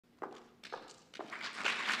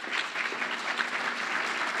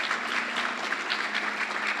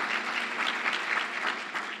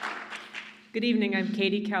Good evening. I'm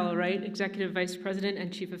Katie Callow-Wright, Executive Vice President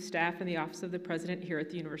and Chief of Staff in the Office of the President here at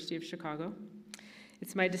the University of Chicago.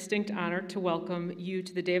 It's my distinct honor to welcome you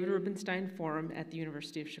to the David Rubenstein Forum at the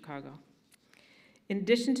University of Chicago. In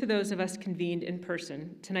addition to those of us convened in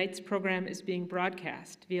person, tonight's program is being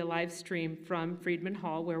broadcast via live stream from Friedman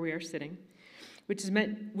Hall, where we are sitting, which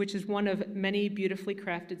is one of many beautifully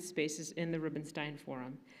crafted spaces in the Rubenstein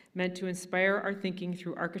Forum, meant to inspire our thinking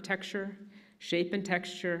through architecture, shape and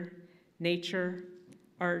texture, nature,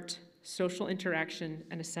 art, social interaction,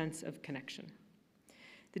 and a sense of connection.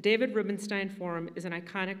 The David Rubenstein Forum is an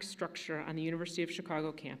iconic structure on the University of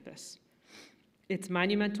Chicago campus. Its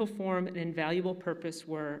monumental form and invaluable purpose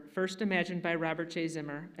were first imagined by Robert J.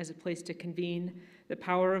 Zimmer as a place to convene the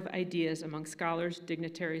power of ideas among scholars,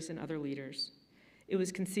 dignitaries, and other leaders. It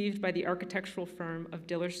was conceived by the architectural firm of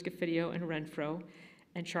Diller, Scofidio, and Renfro,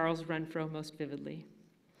 and Charles Renfro most vividly.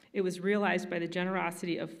 It was realized by the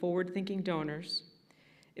generosity of forward-thinking donors.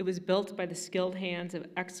 It was built by the skilled hands of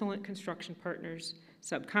excellent construction partners,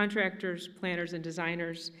 subcontractors, planners, and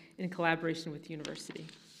designers in collaboration with the university.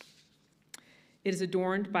 It is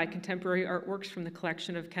adorned by contemporary artworks from the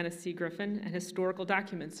collection of Kenneth C. Griffin and historical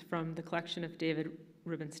documents from the collection of David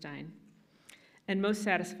Rubenstein. And most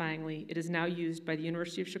satisfyingly, it is now used by the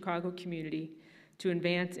University of Chicago community to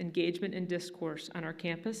advance engagement and discourse on our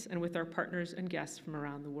campus and with our partners and guests from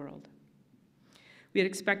around the world. We had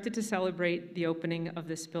expected to celebrate the opening of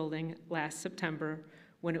this building last September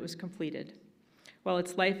when it was completed. While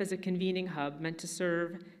its life as a convening hub meant to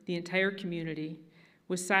serve the entire community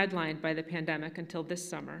was sidelined by the pandemic until this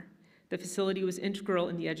summer, the facility was integral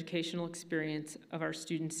in the educational experience of our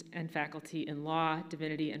students and faculty in law,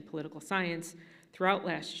 divinity, and political science throughout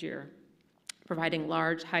last year, providing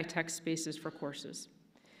large, high-tech spaces for courses.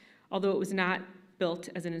 Although it was not built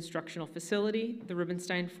as an instructional facility, the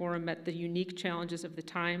Rubenstein Forum met the unique challenges of the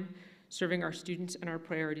time, serving our students and our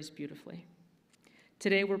priorities beautifully.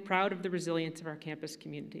 Today, we're proud of the resilience of our campus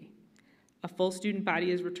community. A full student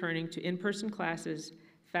body is returning to in-person classes,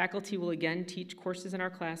 faculty will again teach courses in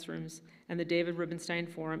our classrooms, and the David Rubenstein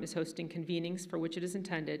Forum is hosting convenings for which it is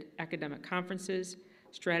intended, academic conferences,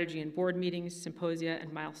 strategy and board meetings, symposia,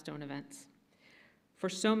 and milestone events. For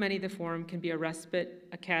so many, the forum can be a respite,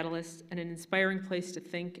 a catalyst, and an inspiring place to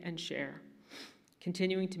think and share,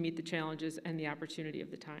 continuing to meet the challenges and the opportunity of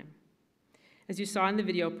the time. As you saw in the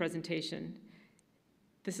video presentation,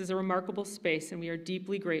 this is a remarkable space, and we are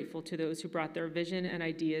deeply grateful to those who brought their vision and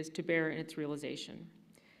ideas to bear in its realization.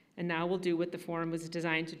 And now we'll do what the forum was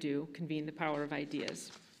designed to do, convene the power of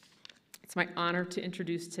ideas. It's my honor to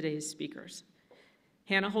introduce today's speakers.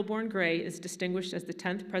 Hanna Holborn Gray is distinguished as the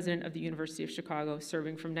 10th president of the University of Chicago,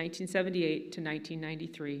 serving from 1978 to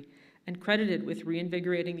 1993, and credited with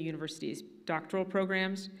reinvigorating the university's doctoral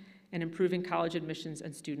programs and improving college admissions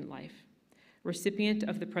and student life. Recipient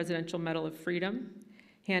of the Presidential Medal of Freedom,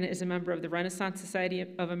 Hanna is a member of the Renaissance Society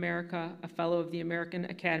of America, a fellow of the American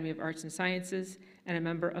Academy of Arts and Sciences, and a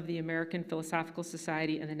member of the American Philosophical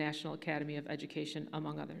Society and the National Academy of Education,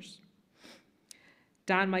 among others.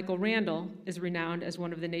 Don Michael Randel is renowned as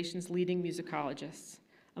one of the nation's leading musicologists.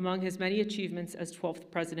 Among his many achievements as 12th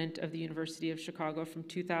president of the University of Chicago from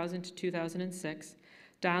 2000 to 2006,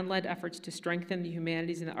 Don led efforts to strengthen the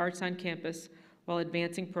humanities and the arts on campus while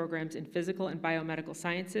advancing programs in physical and biomedical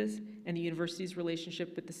sciences and the university's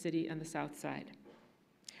relationship with the city and the South Side.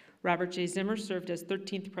 Robert J. Zimmer served as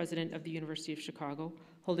 13th president of the University of Chicago,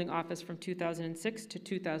 holding office from 2006 to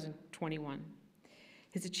 2021.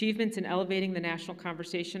 His achievements in elevating the national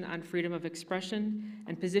conversation on freedom of expression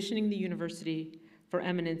and positioning the university for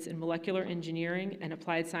eminence in molecular engineering and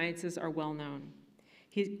applied sciences are well known.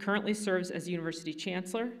 He currently serves as University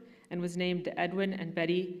Chancellor and was named the Edwin and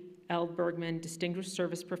Betty L. Bergman Distinguished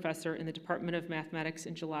Service Professor in the Department of Mathematics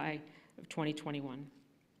in July of 2021.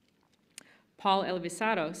 Paul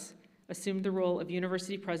Alivisatos assumed the role of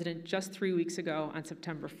University President just 3 weeks ago on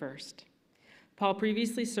September 1st. Paul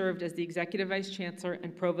previously served as the Executive Vice Chancellor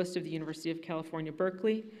and Provost of the University of California,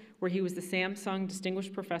 Berkeley, where he was the Samsung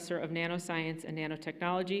Distinguished Professor of Nanoscience and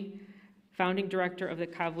Nanotechnology, founding director of the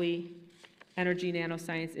Kavli Energy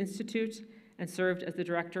Nanoscience Institute, and served as the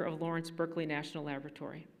director of Lawrence Berkeley National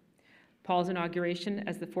Laboratory. Paul's inauguration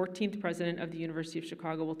as the 14th president of the University of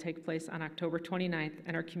Chicago will take place on October 29th,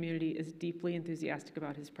 and our community is deeply enthusiastic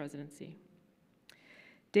about his presidency.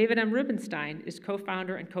 David M. Rubenstein is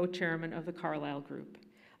co-founder and co-chairman of the Carlyle Group.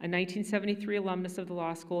 A 1973 alumnus of the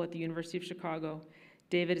law school at the University of Chicago,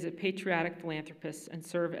 David is a patriotic philanthropist and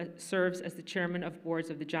serves as the chairman of boards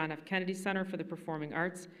of the John F. Kennedy Center for the Performing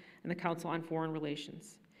Arts and the Council on Foreign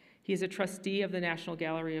Relations. He is a trustee of the National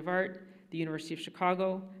Gallery of Art, the University of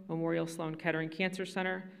Chicago, Memorial Sloan Kettering Cancer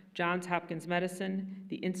Center, Johns Hopkins Medicine,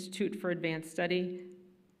 the Institute for Advanced Study,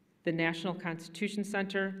 the National Constitution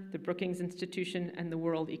Center, the Brookings Institution, and the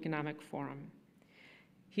World Economic Forum.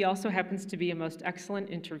 He also happens to be a most excellent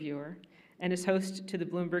interviewer and is host to the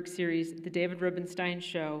Bloomberg series, The David Rubenstein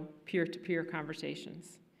Show, Peer-to-Peer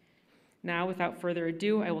Conversations. Now, without further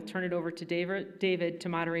ado, I will turn it over to David to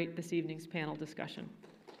moderate this evening's panel discussion.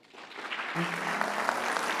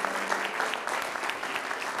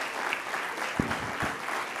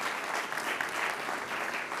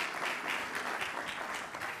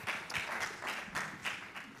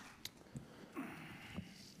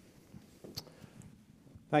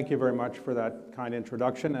 Thank you very much for that kind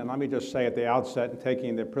introduction. And let me just say at the outset,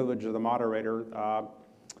 taking the privilege of the moderator,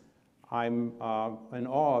 I'm in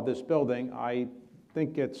awe of this building. I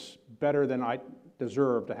think it's better than I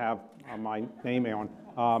deserve to have my name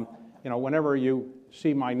on. You know, whenever you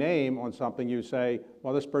see my name on something, you say,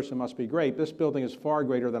 well, this person must be great. This building is far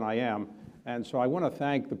greater than I am. And so I want to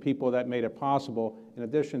thank the people that made it possible, in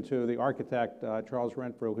addition to the architect, Charles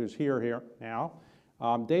Renfrew, who's here now,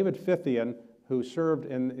 David Fithian, who served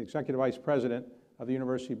in executive vice president of the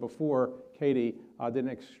university before Katie, did an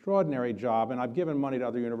extraordinary job. And I've given money to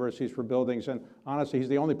other universities for buildings. And honestly, he's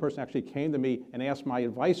the only person who actually came to me and asked my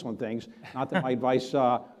advice on things. Not that my advice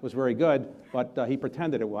was very good, but he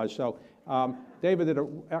pretended it was. So David did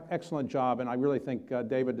an excellent job, and I really think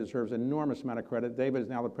David deserves an enormous amount of credit. David is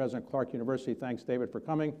now the president of Clark University. Thanks, David, for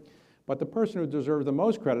coming. But the person who deserves the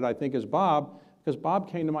most credit, I think, is Bob, because Bob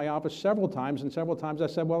came to my office several times, and several times I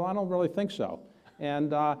said, well, I don't really think so.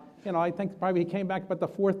 And you know, I think probably he came back about the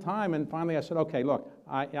fourth time, and finally I said, okay, look,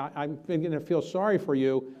 I'm beginning to feel sorry for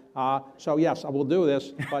you, so yes, I will do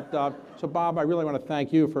this. But so Bob, I really want to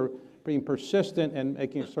thank you for being persistent and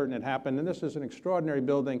making certain it happened. And this is an extraordinary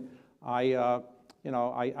building. I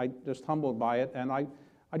just humbled by it. And I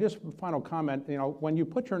just, final comment, you know, when you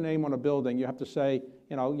put your name on a building, you have to say,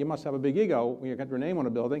 you know, you must have a big ego when you get your name on a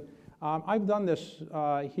building. I've done this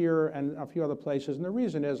here and a few other places, and the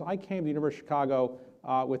reason is I came to the University of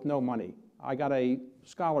Chicago with no money. I got a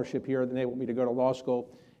scholarship here that enabled me to go to law school.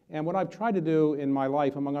 And what I've tried to do in my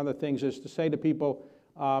life, among other things, is to say to people,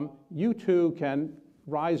 you too can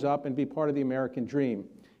rise up and be part of the American dream.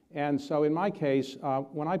 And so in my case,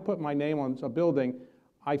 when I put my name on a building,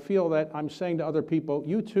 I feel that I'm saying to other people,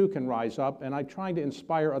 you too can rise up, and I'm trying to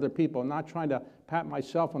inspire other people, not trying to pat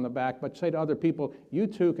myself on the back, but say to other people, you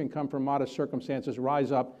too can come from modest circumstances,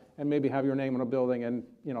 rise up, and maybe have your name on a building and,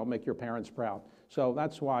 you know, make your parents proud. So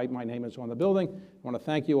that's why my name is on the building. I want to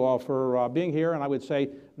thank you all for being here, and I would say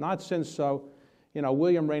not since, you know,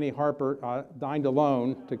 William Rainey Harper dined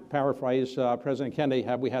alone, to paraphrase President Kennedy,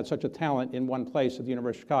 have we had such a talent in one place at the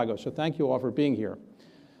University of Chicago. So thank you all for being here.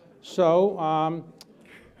 So,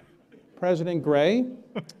 President Gray,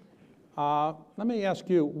 let me ask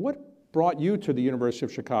you, what brought you to the University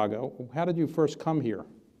of Chicago? How did you first come here?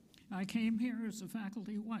 I came here as a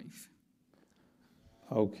faculty wife.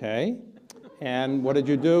 Okay. And what did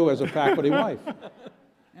you do as a faculty wife?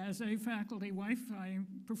 As a faculty wife, I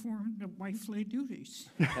performed wifely duties.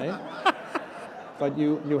 Okay. But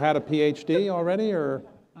you had a PhD already, or?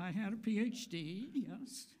 I had a PhD,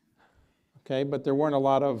 yes. Okay, but there weren't a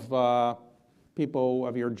lot of people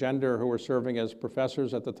of your gender who were serving as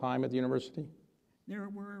professors at the time at the university? There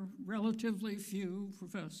were relatively few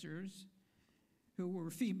professors who were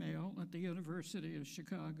female at the University of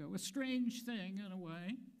Chicago. A strange thing, in a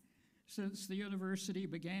way, since the university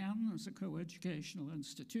began as a coeducational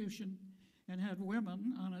institution and had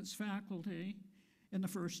women on its faculty in the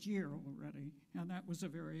first year already, and that was a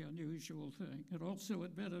very unusual thing. It also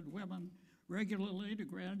admitted women regularly to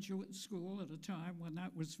graduate school at a time when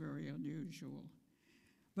that was very unusual.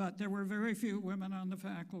 But there were very few women on the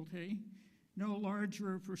faculty, no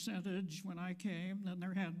larger percentage when I came than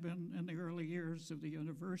there had been in the early years of the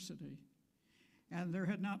university. And there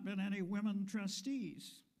had not been any women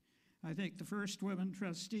trustees. I think the first women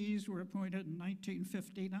trustees were appointed in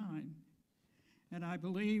 1959. And I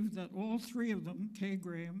believe that all three of them, Kay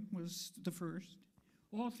Graham was the first,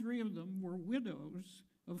 all three of them were widows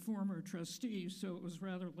of former trustees, so it was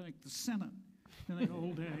rather like the Senate in the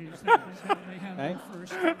old days. That was how they had their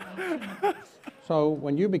first women. So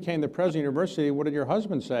when you became the president of the university, what did your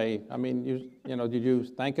husband say? I mean, you know, did you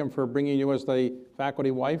thank him for bringing you as the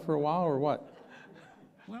faculty wife for a while, or what?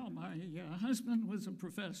 Well, my husband was a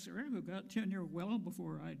professor who got tenure well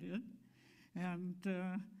before I did, and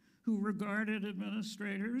who regarded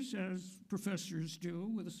administrators, as professors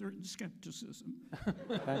do, with a certain skepticism.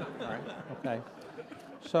 Okay, all right, okay.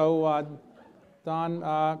 So,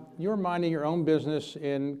 Don, you're minding your own business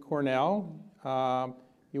in Cornell.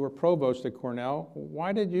 You were provost at Cornell.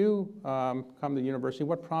 Why did you come to the university?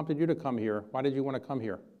 What prompted you to come here? Why did you want to come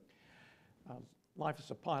here? Life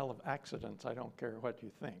is a pile of accidents. I don't care what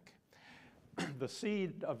you think. The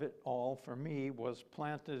seed of it all for me was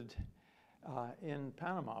planted in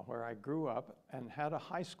Panama, where I grew up and had a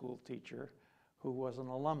high school teacher who was an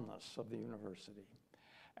alumnus of the university.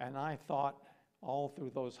 And I thought all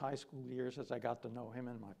through those high school years, as I got to know him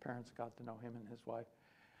and my parents got to know him and his wife,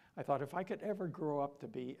 I thought if I could ever grow up to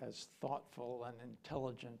be as thoughtful and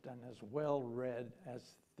intelligent and as well-read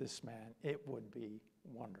as this man, it would be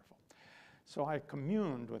wonderful. So I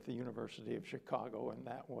communed with the University of Chicago in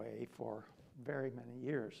that way for very many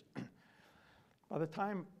years. By the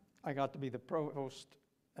time I got to be the provost,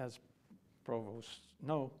 as provosts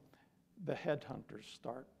know, the headhunters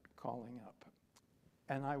start calling up.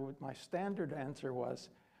 And my standard answer was,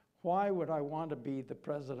 why would I want to be the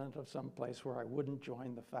president of some place where I wouldn't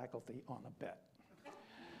join the faculty on a bet?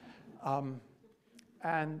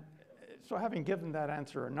 And so having given that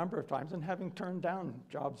answer a number of times and having turned down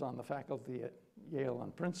jobs on the faculty at Yale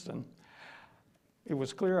and Princeton, it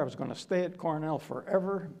was clear I was going to stay at Cornell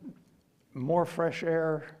forever, more fresh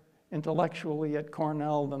air intellectually at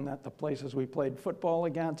Cornell than at the places we played football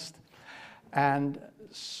against. And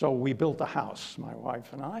so we built a house, my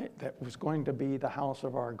wife and I, that was going to be the house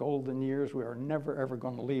of our golden years. We were never, ever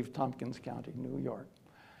going to leave Tompkins County, New York.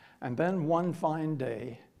 And then one fine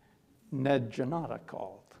day, Ned Janata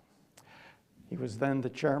called. He was then the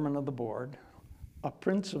chairman of the board, a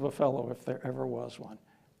prince of a fellow if there ever was one.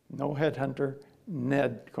 No headhunter,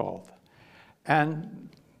 Ned called. And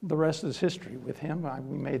the rest is history. With him,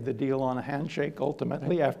 we made the deal on a handshake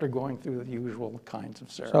ultimately after going through the usual kinds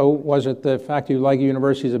of ceremonies. So was it the fact you like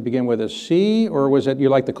universities that begin with a C, or was it you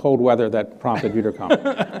like the cold weather that prompted you to come,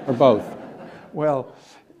 or both? Well,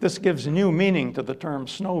 this gives new meaning to the term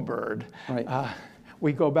snowbird. Right.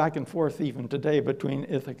 We go back and forth even today between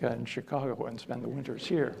Ithaca and Chicago and spend the winters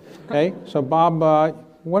here. Okay, so Bob,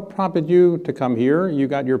 what prompted you to come here? You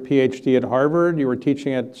got your PhD at Harvard, you were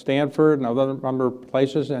teaching at Stanford and other number of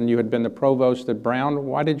places, and you had been the provost at Brown.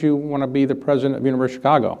 Why did you want to be the president of University of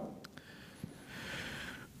Chicago?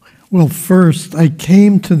 Well, first, I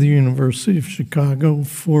came to the University of Chicago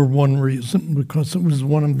for one reason, because it was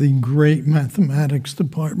one of the great mathematics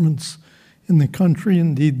departments in the country,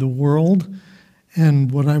 indeed the world.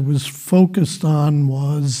 And what I was focused on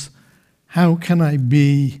was, how can I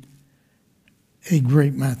be a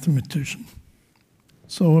great mathematician?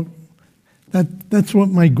 So that's what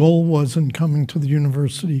my goal was in coming to the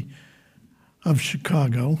University of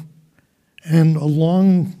Chicago. And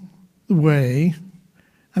along the way,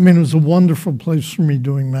 I mean, it was a wonderful place for me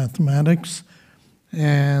doing mathematics.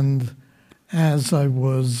 And as I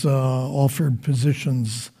was offered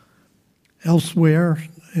positions elsewhere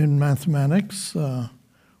in mathematics,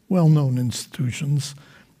 well-known institutions,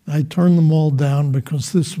 I turned them all down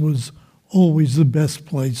because this was always the best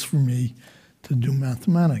place for me to do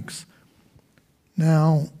mathematics.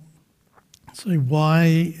 Now, say,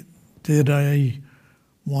 why did I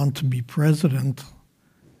want to be president?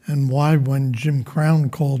 And why, when Jim Crown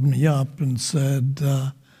called me up and said,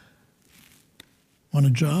 want a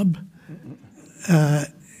job?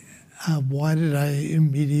 Why did I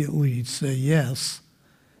immediately say yes?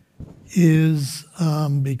 Is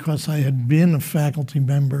because I had been a faculty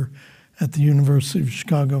member at the University of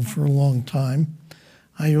Chicago for a long time.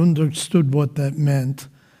 I understood what that meant.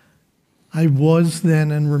 I was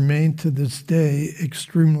then, and remain to this day,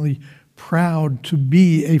 extremely proud to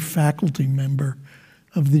be a faculty member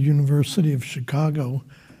of the University of Chicago,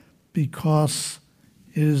 because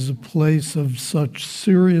it is a place of such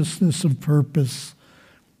seriousness of purpose,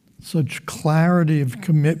 such clarity of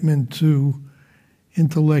commitment to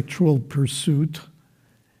intellectual pursuit,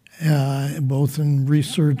 both in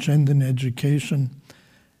research and in education.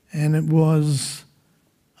 And it was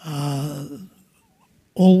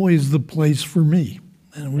always the place for me.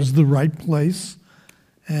 And it was the right place.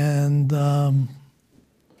 And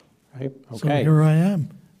Right. so Okay. here I am.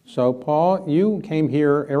 So Paul, you came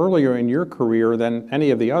here earlier in your career than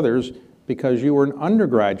any of the others because you were an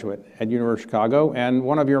undergraduate at University of Chicago, and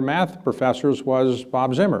one of your math professors was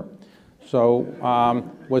Bob Zimmer. So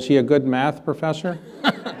was he a good math professor?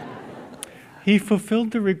 He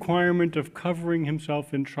fulfilled the requirement of covering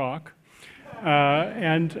himself in chalk,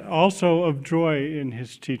 and also of joy in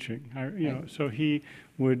his teaching. So he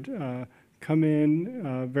would come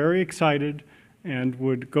in very excited and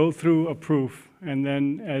would go through a proof, and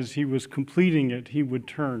then as he was completing it, he would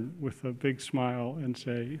turn with a big smile and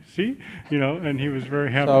say, "See," and he was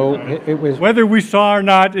very happy. So about it was whether we saw or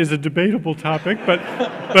not is a debatable topic, but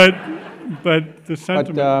but the But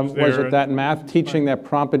sentiment was there. was it that math teaching that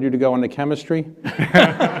prompted you to go into chemistry?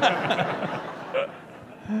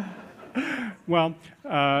 Well,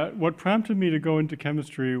 what prompted me to go into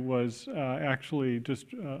chemistry was actually just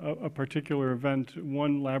a particular event,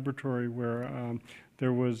 one laboratory where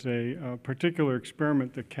there was a particular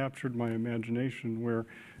experiment that captured my imagination, where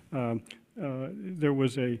there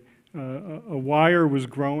was a wire was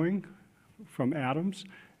growing from atoms,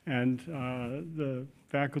 and the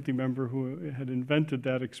faculty member who had invented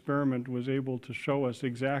that experiment was able to show us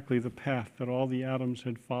exactly the path that all the atoms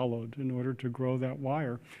had followed in order to grow that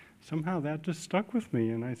wire. Somehow that just stuck with me,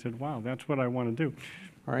 and I said, wow, that's what I want to do.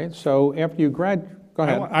 All right, so after you go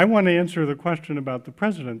ahead. I want to answer the question about the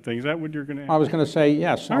president thing. Is that what you're going to ask? I was going to say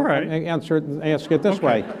yes. All right. Ask it this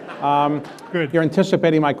way. Good. You're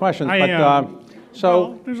anticipating my questions. I but, am. So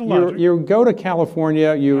Well, there's a logic. you go to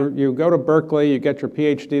California, you go to Berkeley, you get your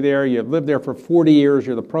PhD there, you've lived there for 40 years,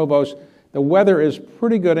 you're the provost. The weather is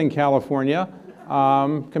pretty good in California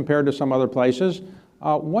compared to some other places.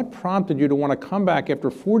 What prompted you to want to come back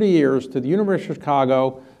after 40 years to the University of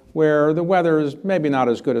Chicago, where the weather is maybe not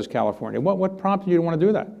as good as California? What prompted you to want to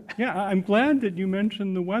do that? Yeah, I'm glad that you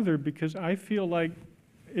mentioned the weather, because I feel like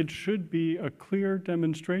it should be a clear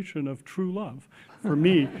demonstration of true love for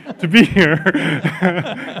me to be here.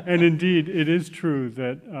 And indeed, it is true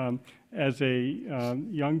that as a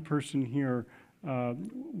young person here,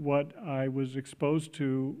 what I was exposed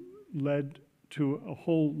to led to a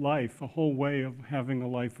whole life, a whole way of having a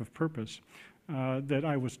life of purpose that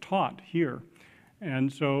I was taught here.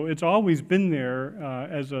 And so it's always been there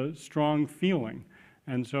as a strong feeling.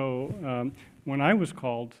 And so when I was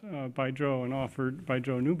called by Joe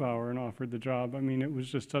Neubauer and offered the job, I mean, it was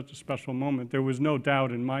just such a special moment. There was no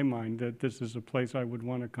doubt in my mind that this is a place I would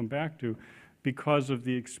want to come back to, because of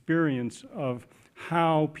the experience of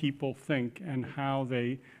how people think and how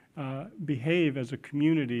they behave as a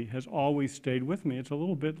community has always stayed with me. It's a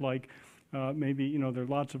little bit like maybe, you know, there are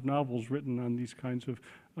lots of novels written on these kinds of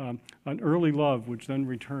an early love, which then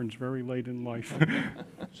returns very late in life.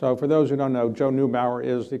 So for those who don't know, Joe Neubauer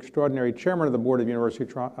is the extraordinary chairman of the board of University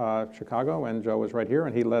of Chicago, and Joe is right here,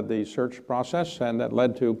 and he led the search process, and that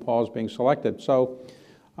led to Paul's being selected. So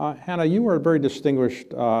Hanna, you are a very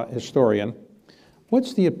distinguished historian.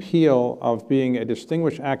 What's the appeal of being a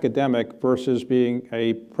distinguished academic versus being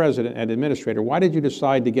a president and administrator? Why did you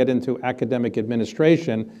decide to get into academic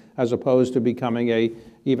administration as opposed to becoming a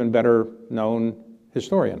even better known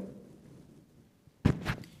historian?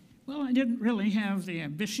 Well, I didn't really have the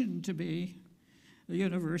ambition to be a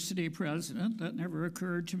university president. That never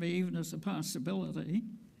occurred to me even as a possibility.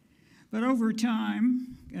 But over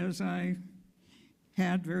time, as I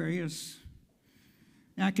had various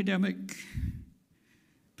academic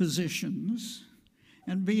positions,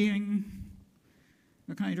 and being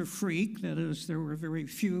a kind of freak, that is, there were very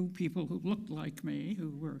few people who looked like me who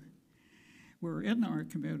were in our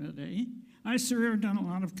community, I served on a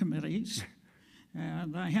lot of committees,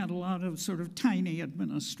 and I had a lot of sort of tiny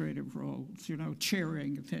administrative roles, you know,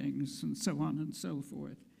 chairing things and so on and so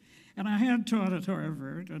forth. And I had taught at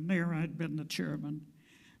Harvard, and there I'd been the chairman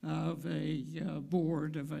of a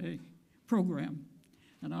board of a program,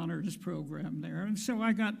 an honors program there, and so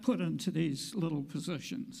I got put into these little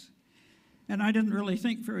positions. And I didn't really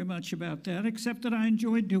think very much about that, except that I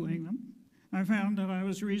enjoyed doing them. I found that I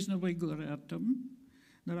was reasonably good at them,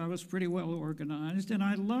 that I was pretty well organized, and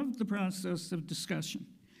I loved the process of discussion.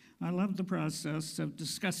 I loved the process of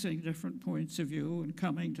discussing different points of view and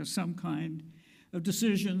coming to some kind of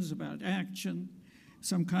decisions about action,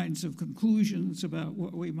 some kinds of conclusions about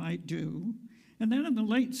what we might do. And then in the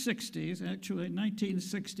late 60s, actually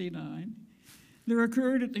 1969, there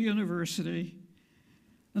occurred at the university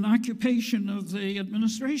an occupation of the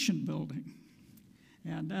administration building.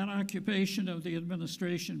 And that occupation of the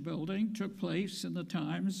administration building took place in the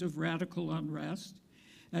times of radical unrest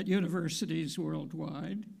at universities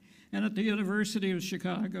worldwide. And at the University of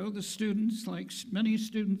Chicago, the students, like many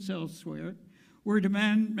students elsewhere, were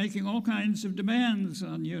making all kinds of demands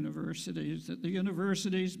on universities, that the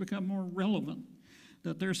universities become more relevant,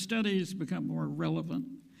 that their studies become more relevant,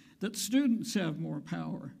 that students have more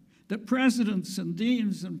power, that presidents and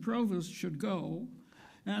deans and provosts should go,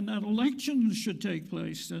 and that elections should take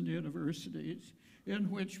place in universities in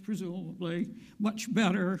which presumably much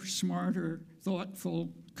better, smarter, thoughtful,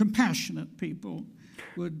 compassionate people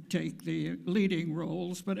would take the leading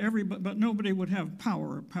roles, but nobody would have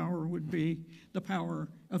power. Power would be the power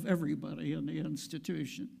of everybody in the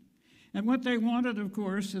institution. And what they wanted, of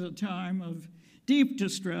course, at a time of deep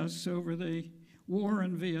distress over the war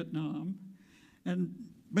in Vietnam, and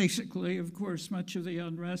basically, of course, much of the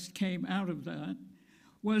unrest came out of that,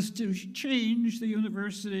 was to change the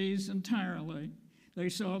universities entirely. They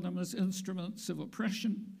saw them as instruments of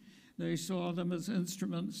oppression. They saw them as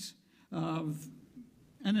instruments of,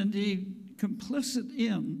 and indeed complicit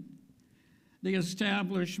in, the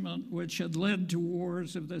establishment which had led to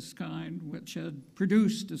wars of this kind, which had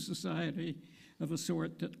produced a society of a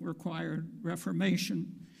sort that required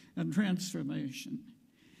reformation and transformation.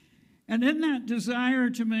 And in that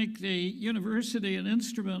desire to make the university an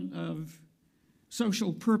instrument of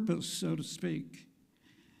social purpose, so to speak,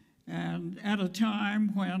 and at a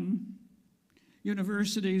time when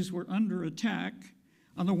universities were under attack,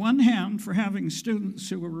 on the one hand for having students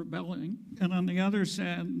who were rebelling, and on the other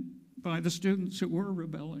hand by the students who were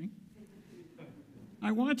rebelling,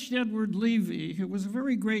 I watched Edward Levy, who was a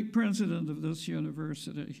very great president of this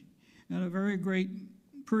university and a very great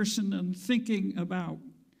person in thinking about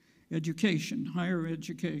education, higher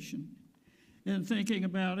education, and thinking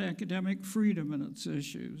about academic freedom and its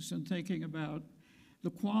issues, and thinking about the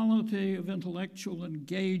quality of intellectual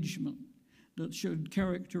engagement that should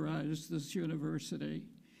characterize this university.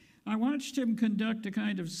 I watched him conduct a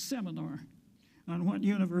kind of seminar on what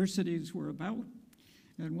universities were about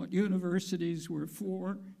and what universities were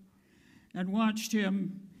for, and watched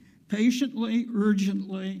him patiently,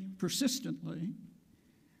 urgently, persistently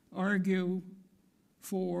argue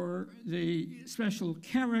for the special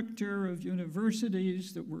character of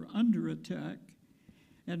universities that were under attack,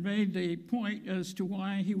 and made the point as to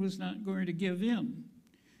why he was not going to give in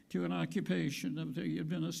to an occupation of the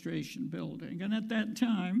administration building. And at that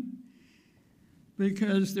time,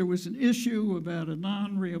 because there was an issue about a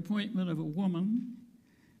non-reappointment of a woman,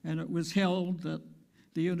 and it was held that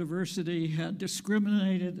the university had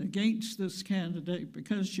discriminated against this candidate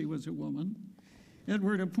because she was a woman,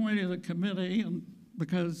 Edward appointed a committee, and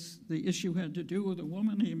because the issue had to do with a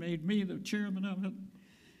woman, he made me the chairman of it,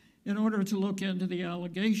 in order to look into the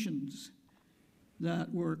allegations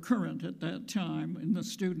that were current at that time in the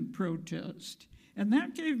student protest. And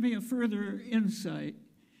that gave me a further insight,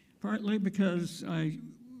 partly because I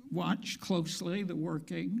watched closely the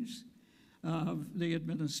workings of the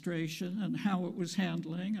administration and how it was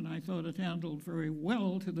handling, and I thought it handled very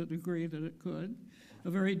well to the degree that it could, a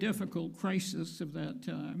very difficult crisis of that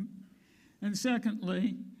time. And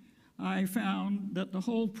secondly, I found that the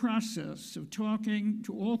whole process of talking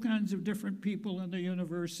to all kinds of different people in the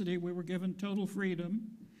university, we were given total freedom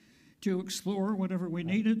to explore whatever we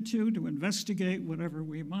needed to investigate whatever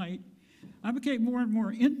we might. I became more and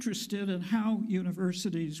more interested in how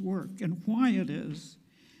universities work and why it is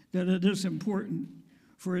that it is important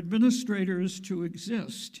for administrators to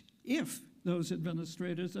exist if those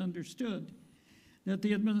administrators understood that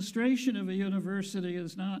the administration of a university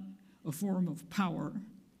is not a form of power.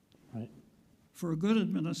 Right. For a good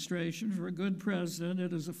administration, for a good president,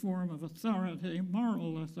 it is a form of authority,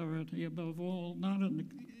 moral authority above all, not an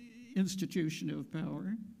institution of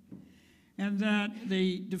power. And that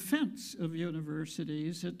the defense of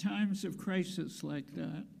universities at times of crisis like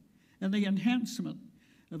that, and the enhancement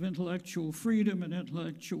of intellectual freedom and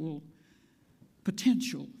intellectual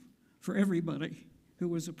potential for everybody who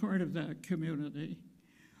was a part of that community,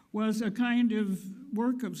 was a kind of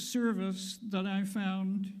work of service that I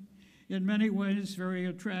found in many ways very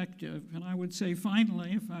attractive. And I would say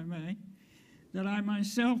finally, if I may, that I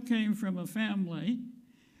myself came from a family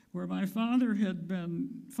where my father had been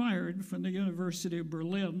fired from the University of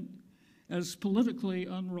Berlin as politically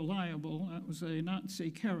unreliable. That was a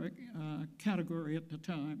Nazi category at the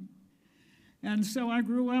time. And so I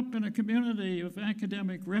grew up in a community of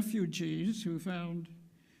academic refugees who found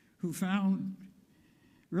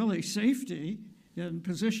really safety in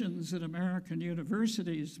positions at American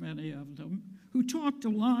universities, many of them, who talked a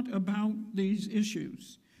lot about these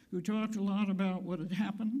issues, who talked a lot about what had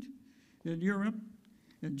happened in Europe,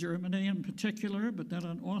 in Germany in particular, but then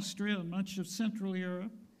in Austria and much of Central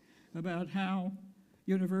Europe, about how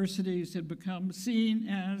universities had become seen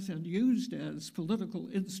as and used as political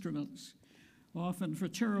instruments, often for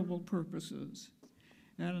terrible purposes.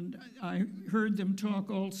 And I heard them talk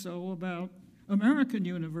also about American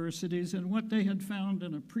universities and what they had found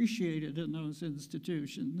and appreciated in those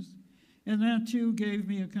institutions. And that too gave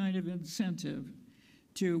me a kind of incentive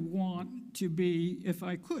to want to be, if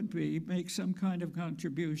I could be, make some kind of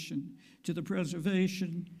contribution to the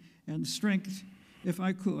preservation and strength, if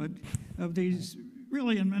I could, of these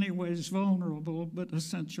really in many ways vulnerable but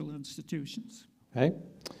essential institutions. Okay.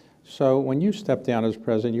 So when you stepped down as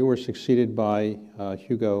president, you were succeeded by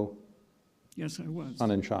Hugo Yes, I was.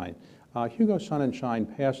 Sonnenschein. Hugo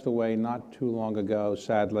Sonnenschein passed away not too long ago,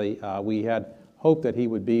 sadly. We had hoped that he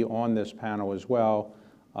would be on this panel as well,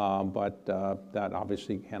 but that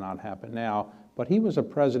obviously cannot happen now. but he was a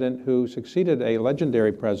president who succeeded a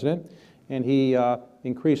legendary president, and he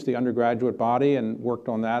increased the undergraduate body and worked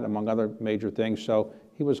on that, among other major things. So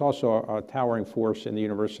he was also a towering force in the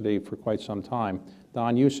university for quite some time.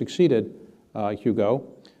 Don, you succeeded Hugo.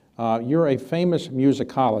 You're a famous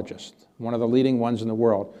musicologist, one of the leading ones in the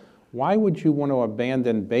world. Why would you want to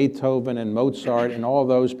abandon Beethoven and Mozart and all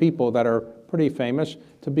those people that are pretty famous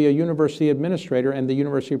to be a university administrator and the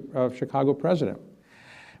University of Chicago president?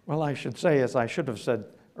 Well, I should say, as I should have said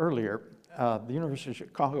earlier, the University of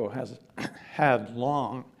Chicago has had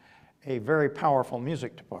long a very powerful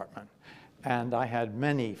music department. And I had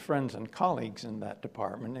many friends and colleagues in that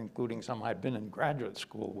department, including some I'd been in graduate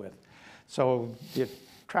school with. So the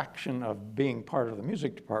attraction of being part of the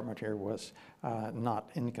music department here was not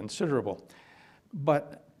inconsiderable.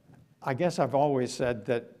 But I guess I've always said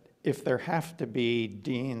that if there have to be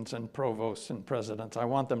deans and provosts and presidents, I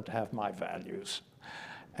want them to have my values.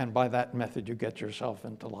 And by that method, you get yourself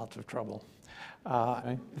into lots of trouble.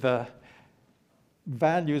 Okay. The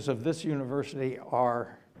values of this university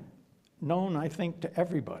are known, I think, to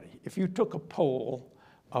everybody. If you took a poll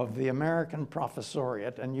of the American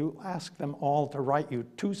professoriate and you asked them all to write you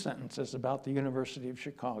 2 sentences about the University of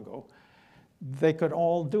Chicago, they could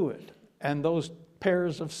all do it. And those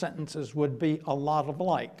pairs of sentences would be a lot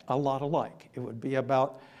alike. It would be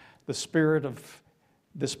about the spirit of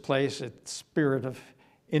this place, its spirit of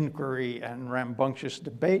inquiry and rambunctious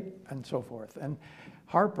debate and so forth. And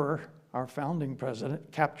Harper, our founding president,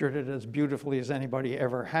 captured it as beautifully as anybody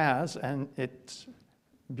ever has, and it's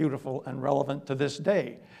beautiful and relevant to this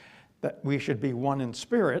day, that we should be one in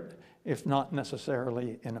spirit, if not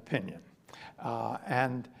necessarily in opinion.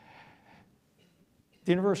 And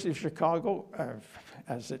the University of Chicago,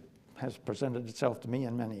 as it has presented itself to me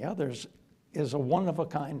and many others, is a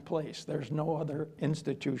one-of-a-kind place. There's no other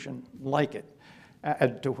institution like it,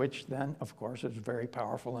 to which then, of course, is very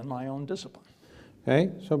powerful in my own discipline.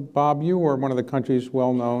 Okay, so Bob, you were one of the country's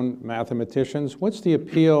well-known mathematicians. What's the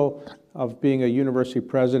appeal of being a university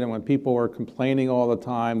president when people are complaining all the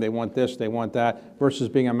time, they want this, they want that, versus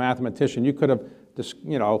being a mathematician? You could have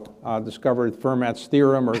discovered Fermat's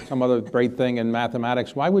theorem or some other great thing in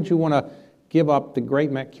mathematics. Why would you want to give up the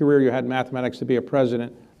great career you had in mathematics to be a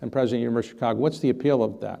president and president of the University of Chicago? What's the appeal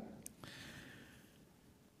of that?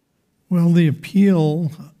 Well, the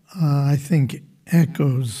appeal, I think,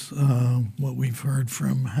 echoes what we've heard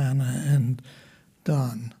from Hanna and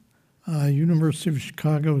Don. University of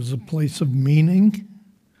Chicago is a place of meaning.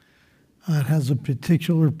 It has a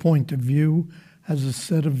particular point of view, has a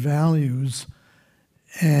set of values,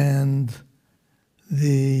 and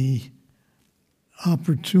the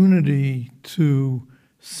opportunity to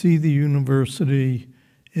see the university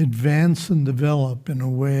advance and develop in a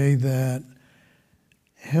way that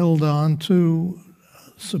held on to,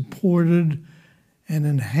 supported, and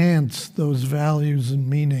enhanced those values and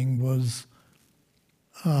meaning was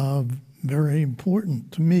very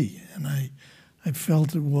important to me. And I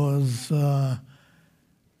felt it was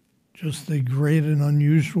just a great and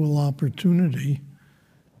unusual opportunity.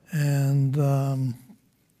 And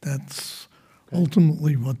that's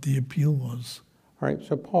ultimately what the appeal was. All right,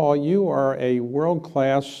 so Paul, you are a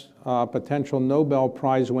world-class potential Nobel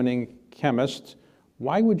Prize-winning chemist.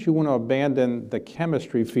 Why would you want to abandon the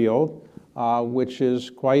chemistry field, which is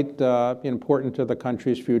quite important to the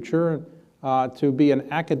country's future, to be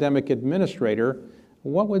an academic administrator?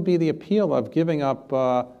 What would be the appeal of giving up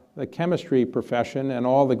the chemistry profession and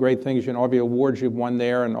all the great things, all the awards you've won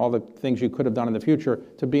there and all the things you could have done in the future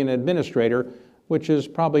to be an administrator, which is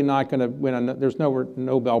probably not going to win, there's no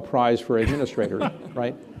Nobel Prize for administrators,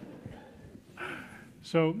 right?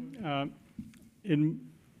 So in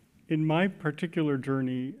my particular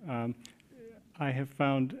journey, I have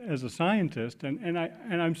found as a scientist, and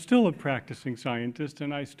I'm still a practicing scientist,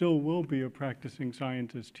 and I still will be a practicing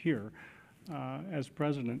scientist here as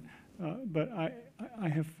president, but I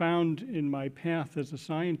have found in my path as a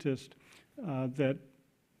scientist that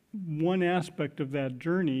one aspect of that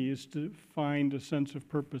journey is to find a sense of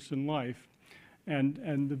purpose in life.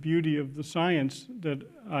 And the beauty of the science that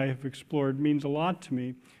I have explored means a lot to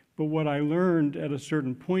me. But what I learned at a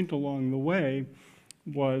certain point along the way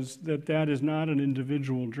was that that is not an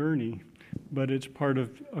individual journey, but it's part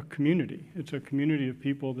of a community. It's a community of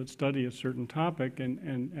people that study a certain topic,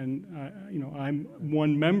 and I'm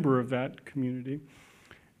one member of that community.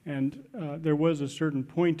 And there was a certain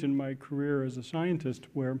point in my career as a scientist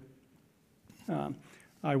where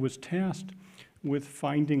I was tasked with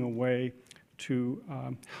finding a way to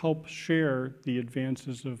help share the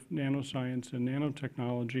advances of nanoscience and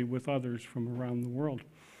nanotechnology with others from around the world.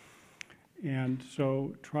 And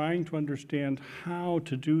so trying to understand how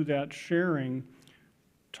to do that sharing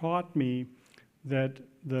taught me that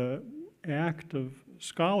the act of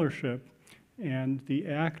scholarship and the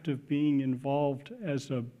act of being involved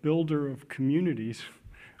as a builder of communities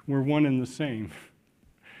were one and the same.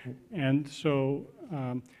 And so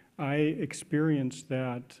I experience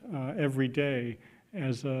that every day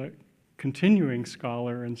as a continuing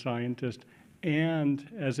scholar and scientist and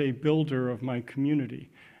as a builder of my community.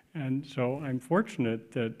 And so I'm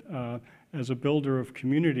fortunate that as a builder of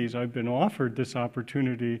communities, I've been offered this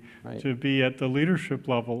opportunity to be at the leadership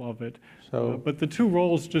level of it. So, But the two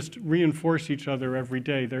roles just reinforce each other every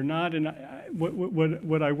day. They're not in,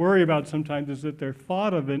 what I worry about sometimes is that they're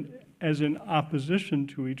thought of as in opposition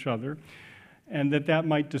to each other, and that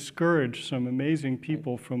might discourage some amazing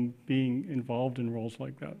people from being involved in roles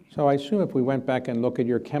like that. so I assume if we went back and look at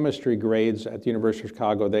your chemistry grades at the University of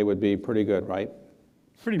Chicago, they would be pretty good, right?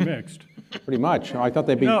 Pretty mixed. Pretty much. I thought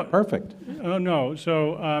they'd be No. perfect. Oh, no,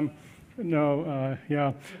 so, no,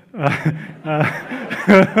 yeah.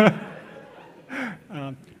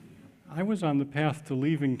 I was on the path to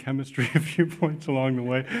leaving chemistry a few points along the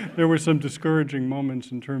way. There were some discouraging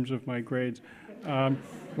moments in terms of my grades.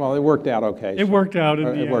 Well, it worked out okay. It worked out in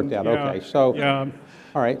the end. It worked out, yeah, okay. So, yeah.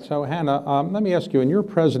 all right, so Hanna, let me ask you, in your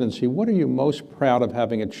presidency, what are you most proud of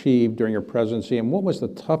having achieved during your presidency, and what was the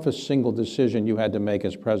toughest single decision you had to make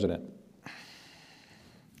as president?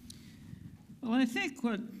 Well, I think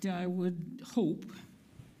what I would hope,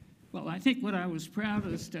 well, I think what I was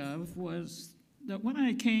proudest of was that when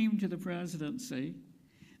I came to the presidency,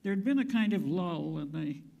 there had been a kind of lull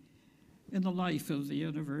in the life of the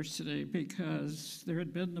university because there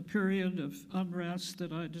had been the period of unrest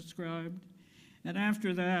that I described, and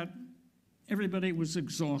after that, everybody was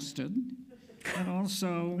exhausted, and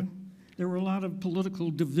also there were a lot of political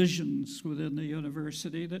divisions within the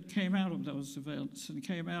university that came out of those events and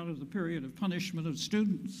came out of the period of punishment of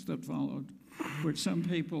students that followed, which some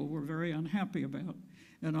people were very unhappy about,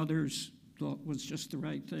 and others thought was just the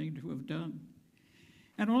right thing to have done.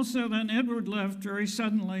 And also then Edward left very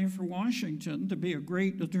suddenly for Washington to be a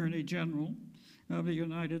great Attorney General of the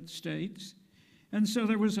United States. And so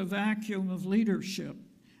there was a vacuum of leadership,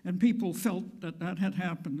 and people felt that that had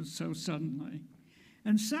happened so suddenly.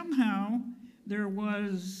 And somehow there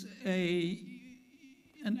was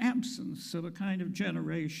an absence of a kind of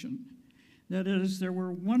generation. That is, there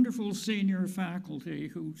were wonderful senior faculty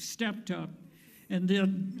who stepped up and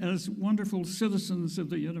did, as wonderful citizens of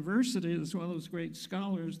the university as well as great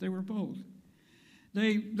scholars, they were both.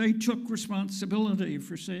 They took responsibility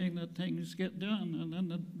for seeing that things get done, and then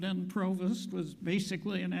the then provost was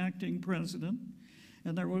basically an acting president,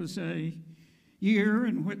 and there was a year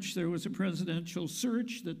in which there was a presidential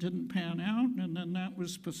search that didn't pan out, and then that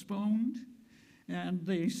was postponed, and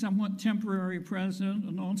the somewhat temporary president,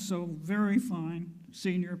 and also very fine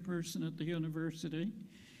senior person at the university,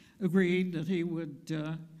 agreed that he would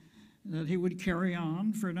carry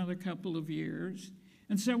on for another couple of years.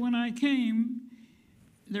 And so when I came,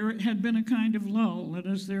 there had been a kind of lull. That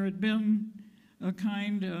is, there had been a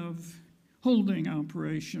kind of holding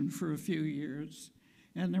operation for a few years.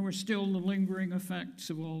 And there were still the lingering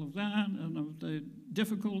effects of all of that and of the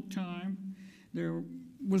difficult time. There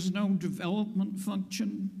was no development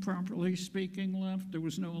function, properly speaking, left. There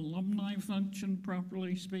was no alumni function,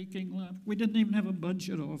 properly speaking, left. We didn't even have a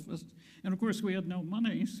budget office. And of course, we had no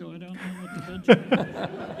money, so I don't know what the budget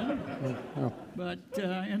was. But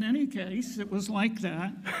in any case, it was like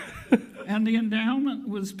that. And the endowment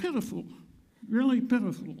was pitiful, really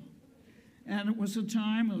pitiful. And it was a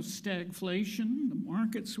time of stagflation. The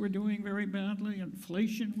markets were doing very badly.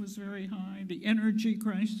 Inflation was very high. The energy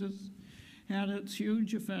crisis had its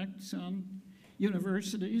huge effects on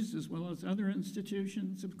universities as well as other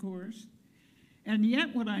institutions, of course. And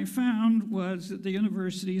yet what I found was that the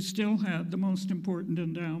university still had the most important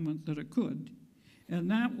endowment that it could,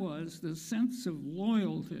 and that was the sense of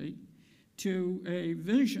loyalty to a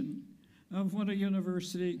vision of what a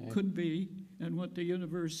university could be and what the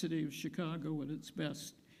University of Chicago at its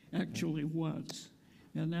best actually was.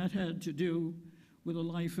 And that had to do with a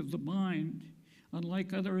life of the mind.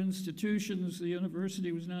 Unlike other institutions, the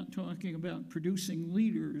university was not talking about producing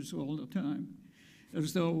leaders all the time,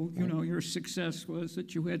 as though, you know, your success was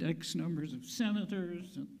that you had X numbers of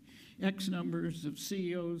senators and X numbers of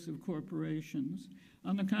CEOs of corporations.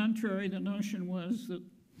 On the contrary, the notion was that,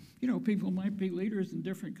 you know, people might be leaders in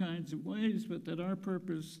different kinds of ways, but that our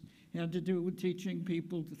purpose had to do with teaching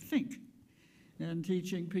people to think, and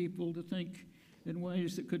teaching people to think in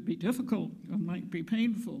ways that could be difficult or might be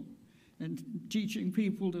painful, and teaching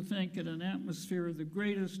people to think in an atmosphere of the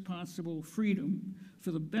greatest possible freedom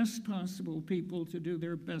for the best possible people to do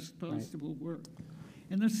their best possible work.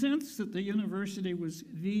 In the sense that the university was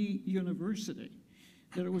the university,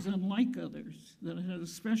 that it was unlike others, that it had a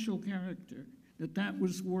special character, that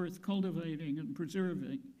was worth cultivating and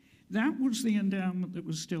preserving. That was the endowment that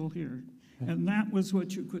was still here. And that was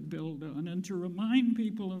what you could build on. And to remind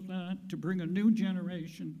people of that, to bring a new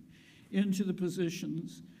generation into the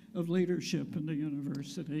positions of leadership in the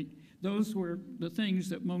university, those were the things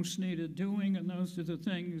that most needed doing, and those are the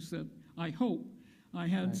things that I hope I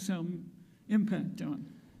had some impact on.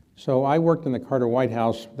 So I worked in the Carter White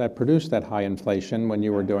House that produced that high inflation when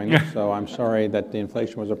you were doing this, so I'm sorry that the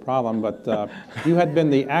inflation was a problem, but you had been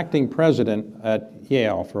the acting president at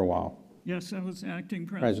Yale for a while. Yes, I was acting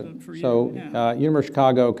president for So University of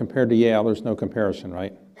Chicago compared to Yale, there's no comparison,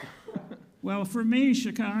 right? Well, for me,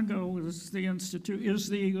 Chicago is the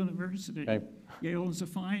university. Okay. Yale is a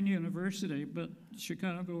fine university, but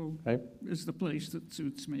Chicago is the place that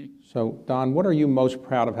suits me. So Don, what are you most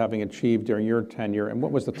proud of having achieved during your tenure, and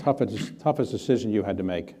what was the toughest decision you had to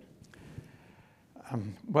make?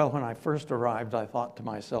 Well, when I first arrived, I thought to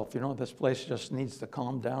myself, you know, this place just needs to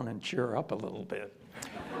calm down and cheer up a little bit.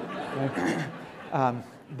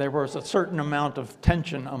 There was a certain amount of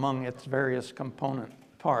tension among its various component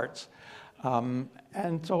parts.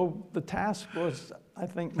 And so the task was, I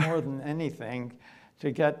think, more than anything,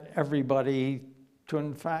 to get everybody to,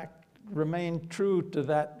 in fact, remain true to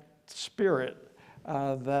that spirit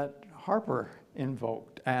that Harper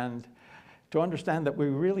invoked, and to understand that we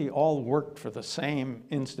really all worked for the same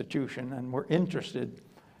institution and were interested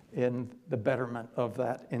in the betterment of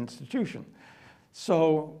that institution.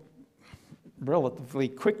 So relatively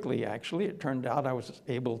quickly, actually, it turned out I was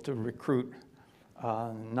able to recruit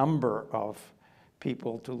a number of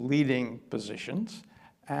people to leading positions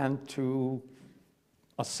and to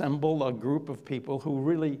assemble a group of people who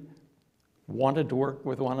really wanted to work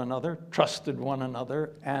with one another, trusted one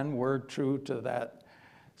another, and were true to that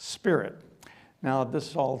spirit. Now,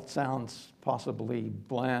 this all sounds possibly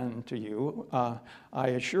bland to you. I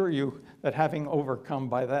assure you that having overcome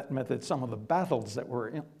by that method some of the battles that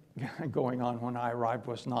were going on when I arrived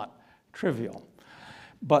was not trivial.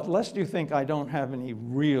 But lest you think I don't have any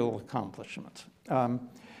real accomplishments,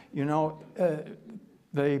 you know,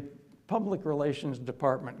 the public relations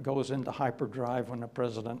department goes into hyperdrive when the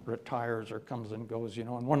president retires or comes and goes, you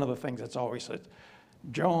know, and one of the things that's always said,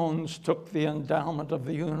 Jones took the endowment of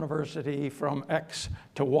the university from X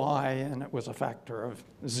to Y, and it was a factor of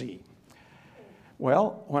Z.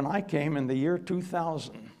 Well, when I came in the year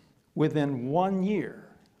 2000, within 1 year,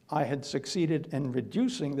 I had succeeded in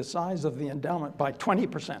reducing the size of the endowment by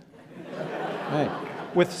 20%. Hey.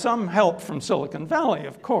 With some help from Silicon Valley,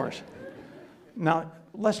 of course. Now,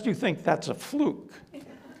 lest you think that's a fluke,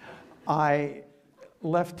 I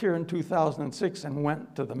left here in 2006 and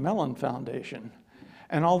went to the Mellon Foundation.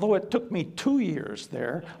 And although it took me 2 years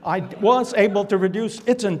there, I was able to reduce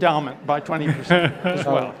its endowment by 20% as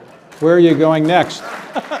well. Where are you going next?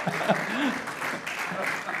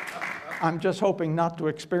 I'm just hoping not to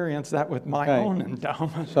experience that with my own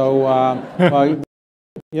endowment. So, well,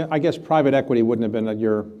 yeah, I guess private equity wouldn't have been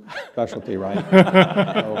your specialty, right?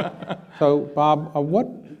 So, Bob, what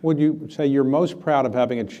would you say you're most proud of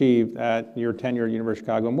having achieved at your tenure at University of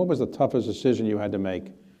Chicago, and what was the toughest decision you had to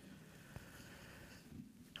make?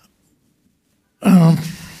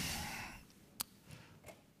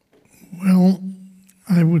 Well,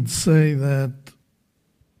 I would say that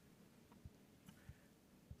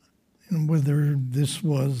whether this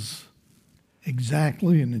was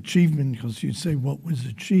exactly an achievement, because you say what was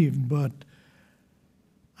achieved, but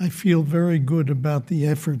I feel very good about the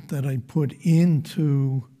effort that I put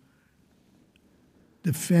into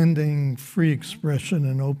defending free expression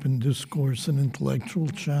and open discourse and intellectual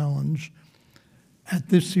challenge at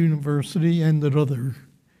this university and at other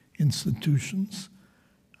institutions.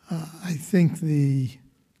 I think the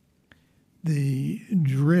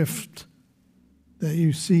drift that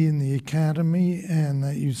you see in the academy and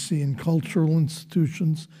that you see in cultural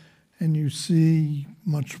institutions and you see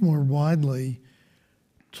much more widely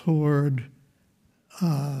toward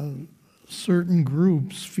certain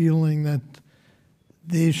groups feeling that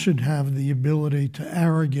they should have the ability to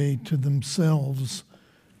arrogate to themselves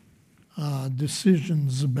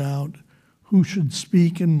decisions about who should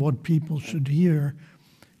speak and what people should hear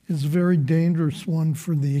is a very dangerous one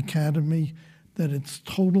for the academy, that it's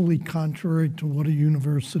totally contrary to what a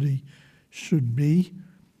university should be,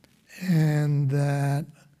 and that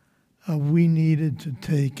we needed to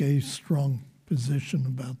take a strong position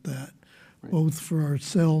about that, both for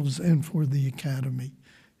ourselves and for the academy.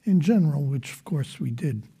 in general, which of course we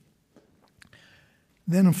did.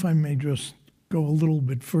 Then if I may just go a little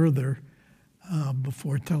bit further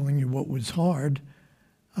before telling you what was hard,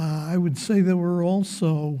 I would say there were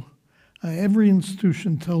also, every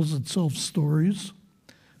institution tells itself stories.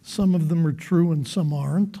 Some of them are true and some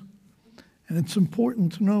aren't. And it's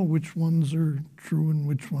important to know which ones are true and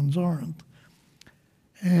which ones aren't.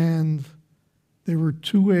 And there were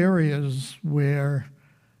two areas where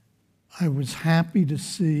I was happy to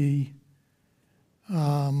see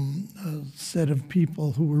a set of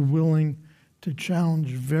people who were willing to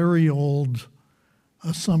challenge very old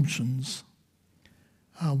assumptions.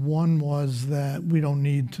 One was that we don't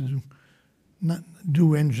need to not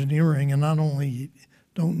do engineering, and not only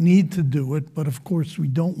don't need to do it, but of course we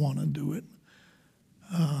don't want to do it.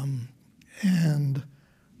 And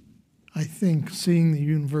I think seeing the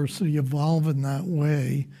university evolve in that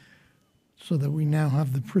way, so that we now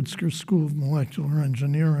have the Pritzker School of Molecular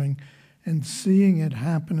Engineering, and seeing it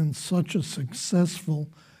happen in such a successful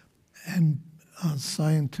and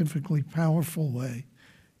scientifically powerful way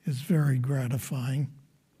is very gratifying.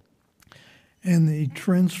 And the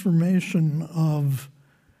transformation of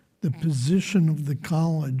the position of the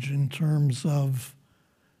college in terms of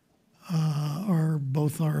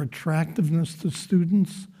both our attractiveness to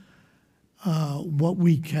students, what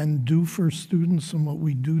we can do for students and what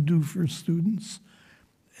we do for students,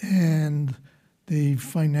 and the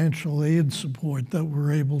financial aid support that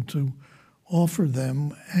we're able to offer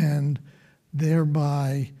them, and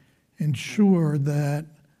thereby ensure that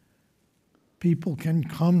people can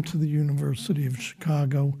come to the University of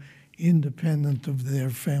Chicago independent of their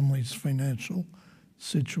family's financial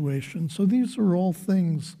situation. So these are all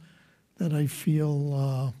things that I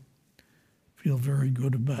feel very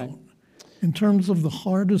good about. Okay. In terms of the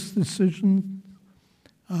hardest decision,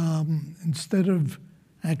 instead of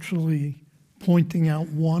actually pointing out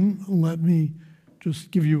one, let me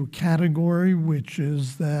just give you a category, which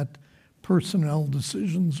is that personnel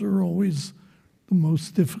decisions are always the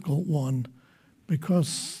most difficult one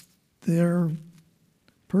because they're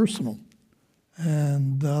personal,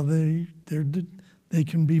 and they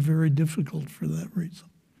can be very difficult for that reason.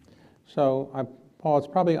 So, Paul, it's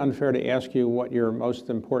probably unfair to ask you what your most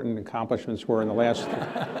important accomplishments were in the last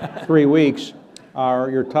 3 weeks, or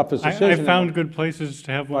your toughest decision. I found good places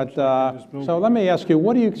to have lunch. So let me ask you,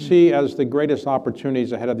 what do you see as the greatest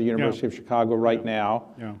opportunities ahead of the University of Chicago right now?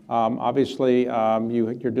 Yeah. Obviously,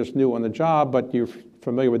 you're just new on the job, but you're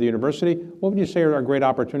familiar with the university. What would you say are great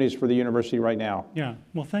opportunities for the university right now? Yeah,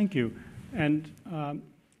 well, thank you. And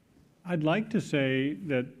I'd like to say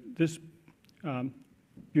that this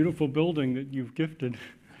beautiful building that you've gifted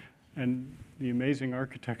and the amazing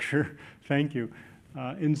architecture, thank you.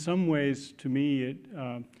 In some ways, to me, it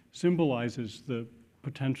symbolizes the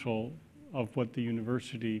potential of what the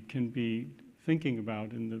university can be thinking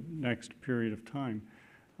about in the next period of time.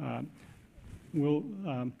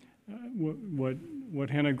 What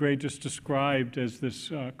Hanna Gray just described as this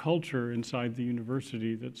culture inside the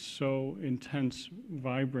university that's so intense,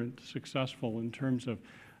 vibrant, successful in terms of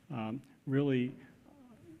really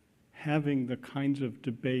having the kinds of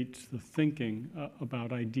debates, the thinking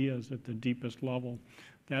about ideas at the deepest level,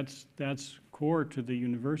 that's core to the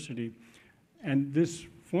university. And this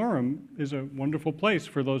forum is a wonderful place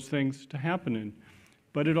for those things to happen in.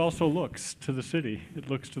 But it also looks to the city. It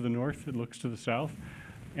looks to the north, it looks to the south,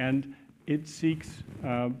 and it seeks,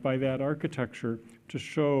 by that architecture, to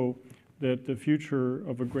show that the future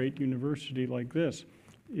of a great university like this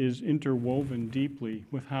is interwoven deeply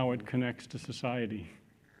with how it connects to society.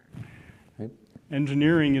 Right.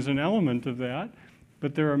 Engineering is an element of that,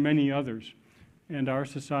 but there are many others. And our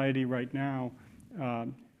society right now,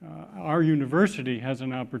 our university has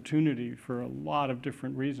an opportunity for a lot of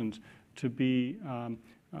different reasons to be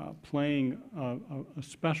playing a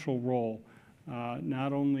special role,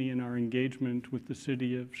 not only in our engagement with the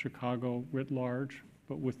city of Chicago writ large,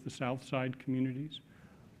 but with the South Side communities,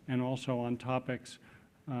 and also on topics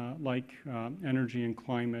like energy and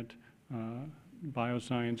climate,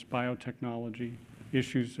 bioscience, biotechnology,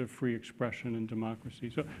 issues of free expression and democracy.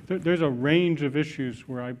 So there's a range of issues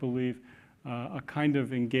where I believe a kind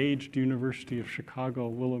of engaged University of Chicago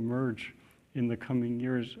will emerge in the coming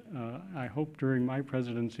years. I hope during my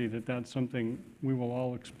presidency that that's something we will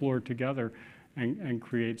all explore together and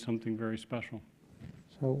create something very special.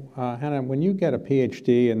 So, Hanna, when you get a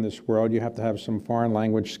PhD in this world, you have to have some foreign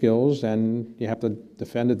language skills and you have to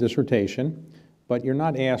defend a dissertation, but you're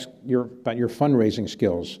not asked about your fundraising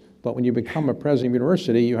skills. But when you become a president of a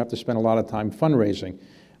university, you have to spend a lot of time fundraising.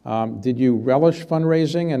 Did you relish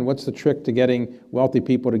fundraising, and what's the trick to getting wealthy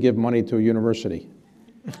people to give money to a university?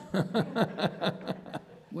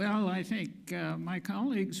 Well, I think my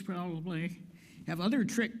colleagues probably have other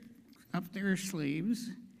tricks up their sleeves.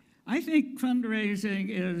 I think fundraising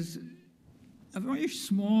is a very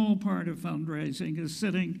small part of fundraising is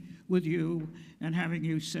sitting with you and having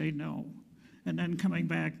you say no, and then coming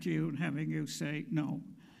back to you and having you say no,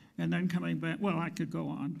 and then coming back. Well, I could go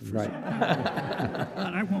on, Right.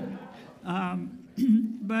 but I won't.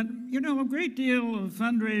 But you know, a great deal of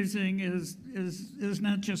fundraising is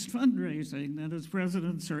not just fundraising. That is,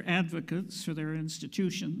 presidents are advocates for their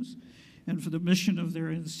institutions and for the mission of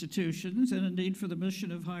their institutions, and indeed for the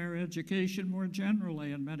mission of higher education more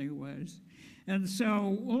generally in many ways. And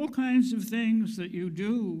so all kinds of things that you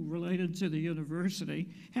do related to the university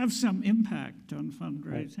have some impact on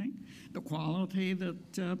fundraising. Right. The quality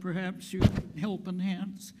that perhaps you help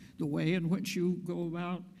enhance, the way in which you go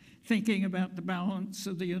about thinking about the balance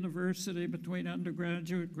of the university between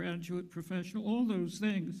undergraduate, graduate, professional, all those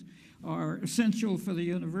things are essential for the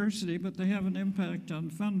university, but they have an impact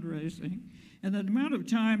on fundraising. And the amount of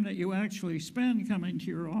time that you actually spend coming to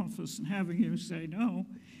your office and having you say no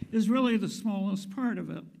is really the smallest part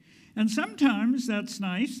of it. And sometimes that's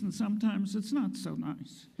nice, and sometimes it's not so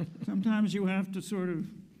nice. Sometimes you have to sort of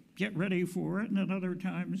get ready for it, and at other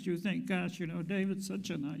times you think, gosh, you know, David's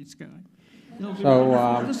such a nice guy. It'll be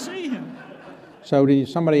wonderful to see him. So did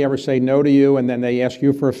somebody ever say no to you and then they ask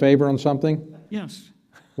you for a favor on something? Yes.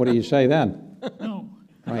 What do you say then? No.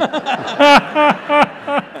 Right.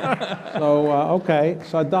 So, okay.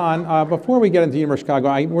 So, Don, before we get into the University of Chicago,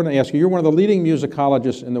 I want to ask you, you're one of the leading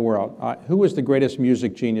musicologists in the world. Who was the greatest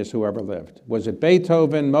music genius who ever lived? Was it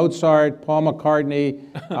Beethoven, Mozart, Paul McCartney?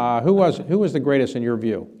 Who was the greatest in your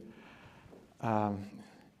view?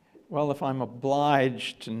 Well, if I'm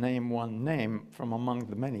obliged to name one name from among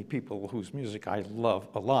the many people whose music I love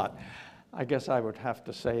a lot, I guess I would have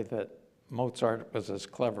to say that Mozart was as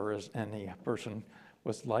clever as any person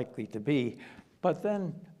was likely to be. But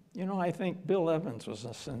then, you know, I think Bill Evans was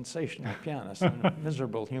a sensational pianist and a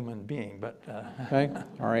miserable human being. But Okay,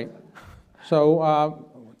 all right. So,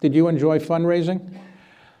 did you enjoy fundraising?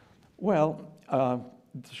 Well, the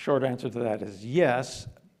short answer to that is yes,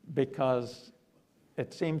 because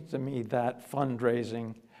it seems to me that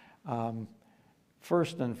fundraising,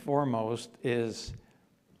 first and foremost, is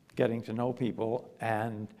getting to know people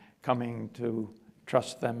and coming to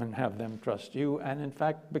trust them and have them trust you, and in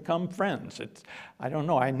fact become friends. I don't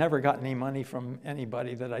know, I never got any money from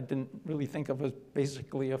anybody that I didn't really think of as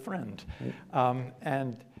basically a friend.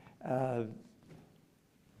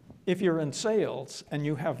 If you're in sales and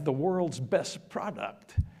you have the world's best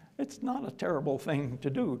product, it's not a terrible thing to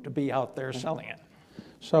do, to be out there selling it.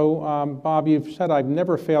 So, Bob, you've said I've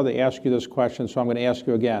never failed to ask you this question, so I'm going to ask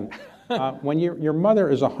you again. When your mother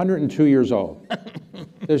is 102 years old,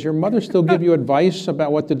 does your mother still give you advice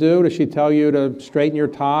about what to do? Does she tell you to straighten your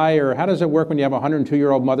tie? Or how does it work when you have a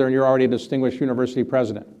 102-year-old mother and you're already a distinguished university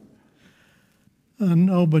president?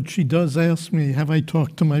 No, but she does ask me, have I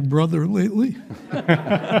talked to my brother lately?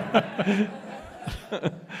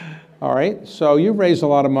 All right, so you've raised a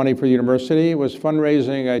lot of money for the university. Was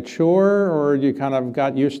fundraising a chore, or you kind of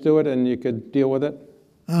got used to it and you could deal with it?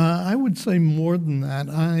 I would say more than that.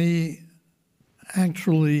 I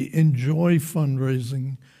actually enjoy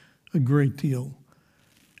fundraising a great deal.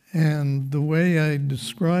 And the way I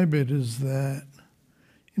describe it is that,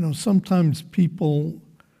 you know, sometimes people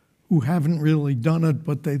who haven't really done it,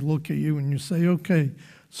 but they look at you and you say, okay,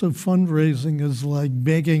 so fundraising is like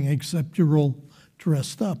begging, except you're all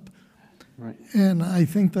dressed up. Right. And I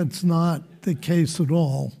think that's not the case at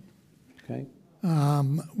all. Okay.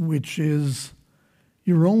 Which is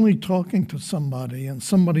you're only talking to somebody, and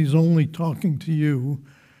somebody's only talking to you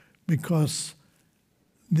because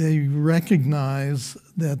they recognize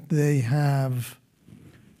that they have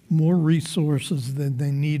more resources than they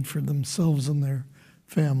need for themselves and their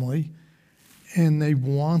family, and they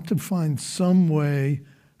want to find some way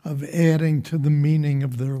of adding to the meaning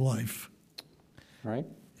of their life. Right.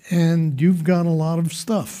 And you've got a lot of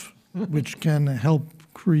stuff which can help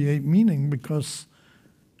create meaning because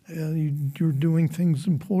you're doing things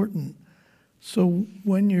important. So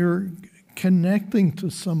when you're connecting to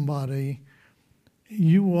somebody,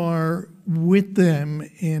 you are with them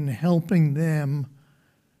in helping them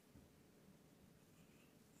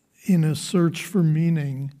in a search for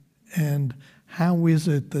meaning, and how is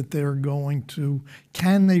it that they're going to,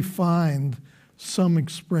 can they find some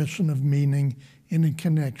expression of meaning in a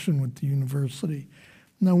connection with the university?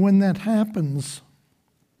 Now, when that happens,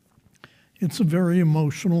 it's a very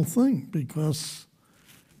emotional thing because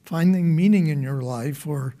finding meaning in your life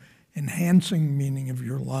or enhancing meaning of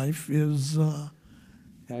your life is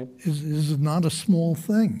not a small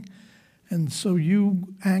thing. And so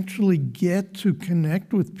you actually get to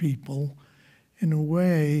connect with people in a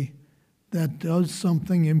way that does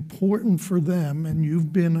something important for them, and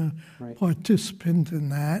you've been a Right. participant in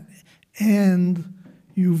that, and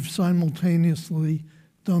you've simultaneously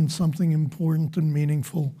done something important and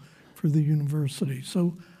meaningful for the university.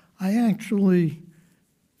 So I actually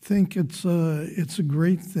think it's a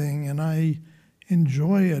great thing, and I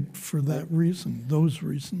enjoy it for that reason, those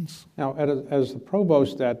reasons. Now, as the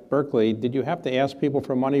provost at Berkeley, did you have to ask people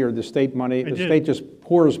for money, or the state money? The did. state just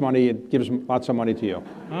pours money, it gives lots of money to you.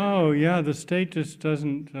 Oh, yeah, the state just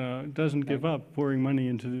doesn't give up pouring money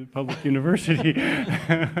into the public university.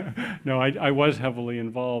 No, I was heavily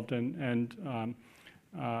involved, and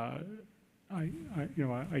I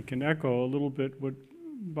can echo a little bit what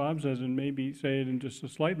Bob says, and maybe say it in just a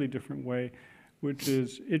slightly different way, which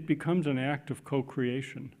is it becomes an act of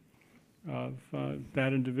co-creation of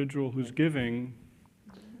that individual who's giving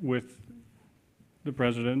with the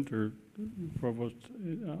president or provost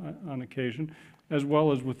on occasion, as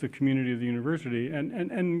well as with the community of the university.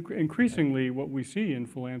 And increasingly what we see in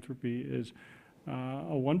philanthropy is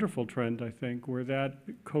a wonderful trend, I think, where that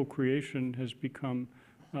co-creation has become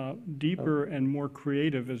deeper and more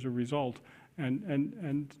creative as a result.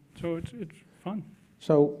 And so it's fun.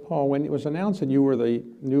 So, Paul, when it was announced that you were the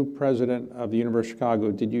new president of the University of Chicago,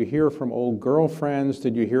 did you hear from old girlfriends?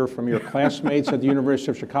 Did you hear from your classmates at the University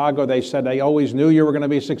of Chicago? They said they always knew you were going to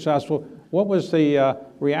be successful. What was the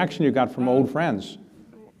reaction you got from old friends?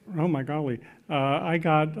 Oh my golly. I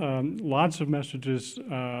got lots of messages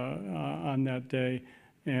on that day,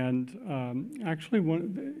 and actually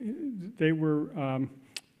they were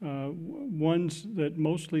ones that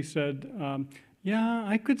mostly said, yeah,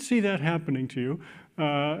 I could see that happening to you.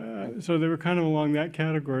 So they were kind of along that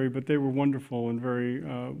category, but they were wonderful and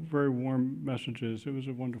very warm messages. It was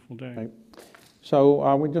a wonderful day. Right.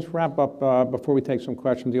 So we just wrap up before we take some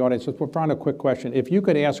questions from the audience. Let's find a quick question. If you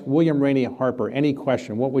could ask William Rainey Harper any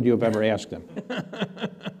question, what would you have ever asked him?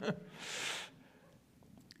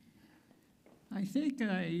 I think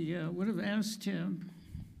I would have asked him,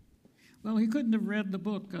 well, he couldn't have read the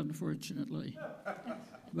book, unfortunately.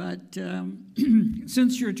 But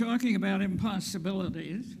since you're talking about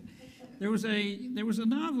impossibilities, there was a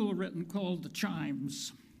novel written called The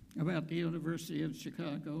Chimes about the University of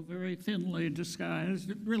Chicago, very thinly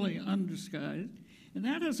disguised, really undisguised. And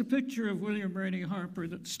that has a picture of William Rainey Harper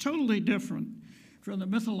that's totally different from the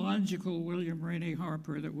mythological William Rainey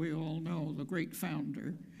Harper that we all know, the great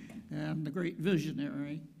founder and the great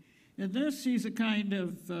visionary. In this, he's a kind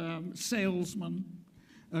of salesman,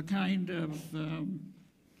 a kind of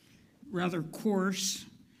rather coarse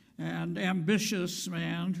and ambitious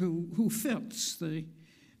man who fits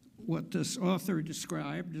what this author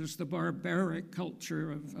described as the barbaric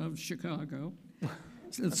culture of Chicago,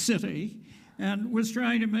 the city, and was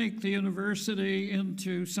trying to make the university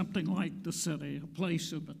into something like the city, a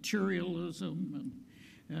place of materialism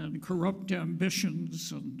and corrupt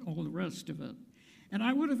ambitions and all the rest of it. And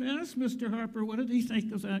I would have asked Mr. Harper, what did he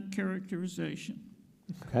think of that characterization?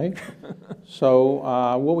 Okay.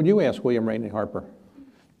 So what would you ask William Rainey Harper?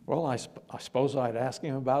 Well, I suppose I'd ask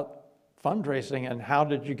him about fundraising and how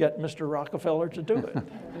did you get Mr. Rockefeller to do it?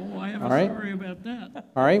 Oh, I have All a right. story about that.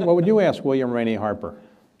 All right. What would you ask William Rainey Harper?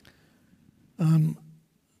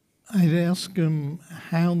 I'd ask him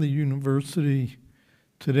how the university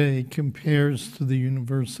today compares to the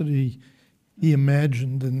university he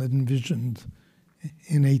imagined and envisioned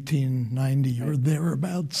in 1890 or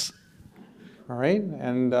thereabouts. All right.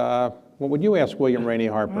 And what would you ask William Rainey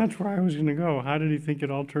Harper? Well, that's where I was going to go. How did he think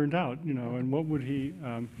it all turned out? And what would he,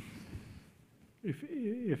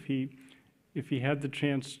 if he had the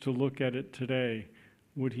chance to look at it today,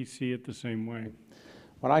 would he see it the same way?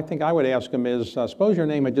 What I think I would ask him is, suppose your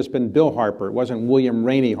name had just been Bill Harper. It wasn't William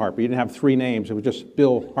Rainey Harper. You didn't have three names. It was just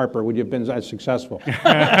Bill Harper. Would you have been as successful? We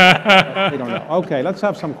don't know. Okay, let's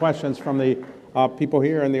have some questions from the people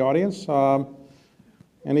here in the audience.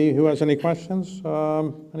 Who has any questions?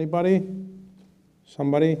 Anybody?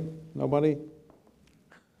 Somebody? Nobody?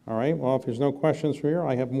 All right, well, if there's no questions from here,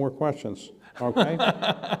 I have more questions. Okay?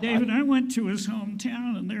 David, I went to his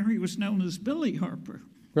hometown, and there he was known as Billy Harper.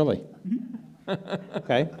 Really?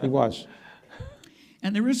 Okay, he was.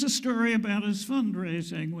 And there is a story about his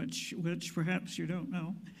fundraising, which perhaps you don't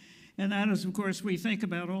know. And that is, of course, we think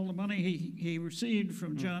about all the money he received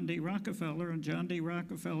from John D. Rockefeller, and John D.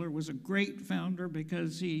 Rockefeller was a great founder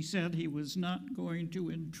because he said he was not going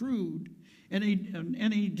to intrude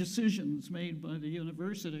any decisions made by the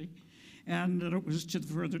university, and that it was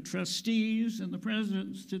for the trustees and the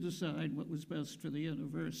presidents to decide what was best for the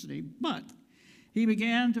university. But he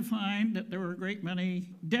began to find that there were a great many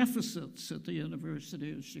deficits at the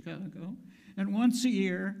University of Chicago. And once a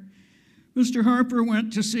year, Mr. Harper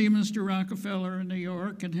went to see Mr. Rockefeller in New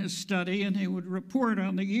York in his study, and he would report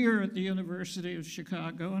on the year at the University of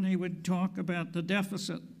Chicago, and he would talk about the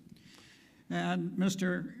deficit. And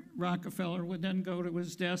Mr. Rockefeller would then go to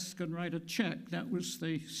his desk and write a check. That was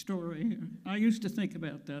the story. I used to think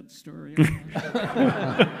about that story.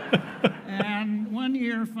 And one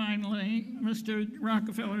year, finally, Mr.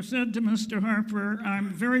 Rockefeller said to Mr. Harper,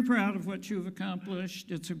 "I'm very proud of what you've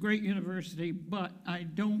accomplished. It's a great university, but I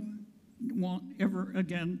don't want ever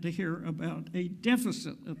again to hear about a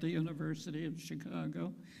deficit at the University of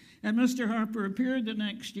Chicago." And Mr. Harper appeared the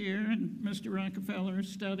next year in Mr. Rockefeller's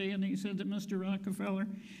study, and he said to Mr. Rockefeller,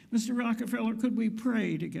 "Mr. Rockefeller, could we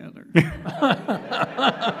pray together?"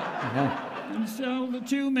 And so the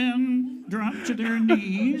two men dropped to their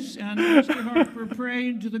knees, and Mr. Harper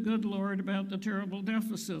prayed to the good Lord about the terrible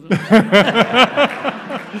deficit.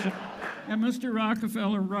 And Mr.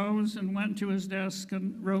 Rockefeller rose and went to his desk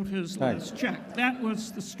and wrote his last check. That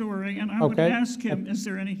was the story, and I would ask him, is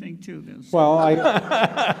there anything to this? Well, I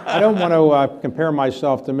don't want to compare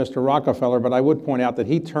myself to Mr. Rockefeller, but I would point out that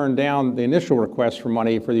he turned down the initial request for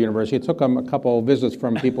money for the university. It took him a couple of visits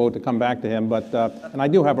from people to come back to him, but and I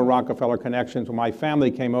do have a Rockefeller connection. When my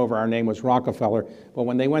family came over, our name was Rockefeller, but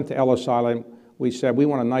when they went to Ellis Island, we said, we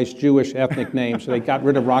want a nice Jewish ethnic name, so they got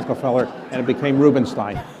rid of Rockefeller, and it became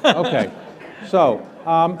Rubenstein. Okay, so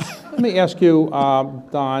let me ask you,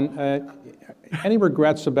 Don, any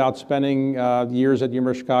regrets about spending years at the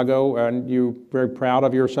University of Chicago, and you're very proud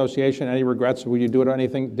of your association? Any regrets? Would you do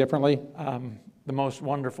anything differently? The most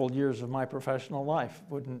wonderful years of my professional life.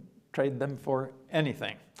 Wouldn't trade them for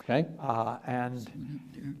anything. Okay. And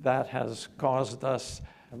that has caused us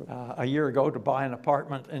a year ago to buy an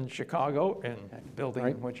apartment in Chicago, in a building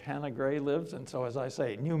in which Hanna Gray lives. And so, as I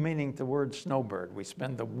say, new meaning to the word snowbird. We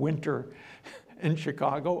spend the winter in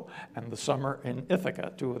Chicago and the summer in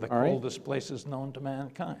Ithaca, two of the coldest places known to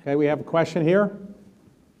mankind. Okay, we have a question here.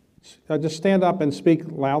 Just stand up and speak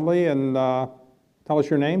loudly and tell us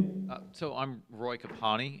your name. So I'm Roy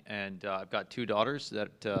Capani, and I've got two daughters.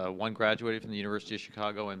 That one graduated from the University of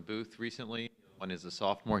Chicago in Booth recently. One is a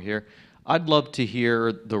sophomore here. I'd love to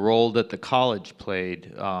hear the role that the college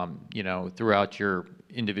played, throughout your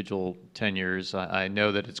individual tenures. I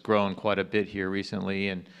know that it's grown quite a bit here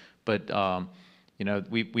recently, but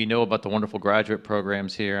we know about the wonderful graduate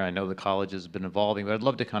programs here. I know the college has been evolving, but I'd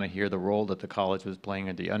love to kind of hear the role that the college was playing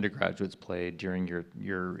and the undergraduates played during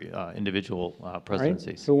your individual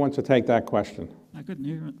presidencies. Right. Who wants to take that question? I couldn't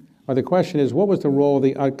hear it. The question is, what was the role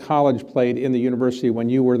the college played in the university when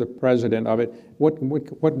you were the president of it? What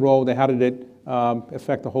role? How did it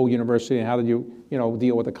affect the whole university, and how did you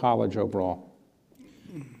deal with the college overall?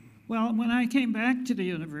 Well, when I came back to the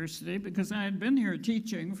university, because I had been here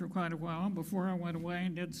teaching for quite a while before I went away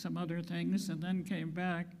and did some other things and then came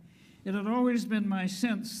back, it had always been my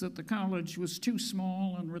sense that the college was too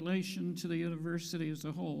small in relation to the university as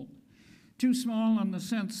a whole. Too small in the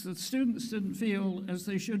sense that students didn't feel as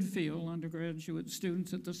they should feel, undergraduate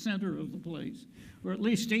students, at the center of the place, or at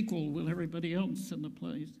least equal with everybody else in the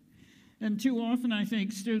place. And too often I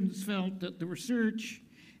think students felt that the research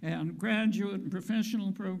and graduate and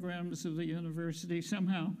professional programs of the university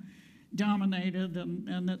somehow dominated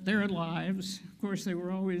and that their lives, of course they were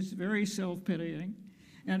always very self-pitying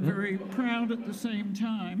and very proud at the same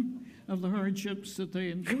time of the hardships that they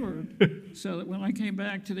endured. So that when I came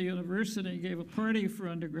back to the university and gave a party for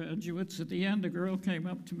undergraduates, at the end a girl came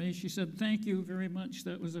up to me, she said, "Thank you very much,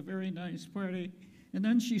 that was a very nice party." And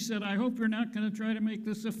then she said, "I hope you're not going to try to make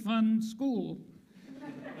this a fun school."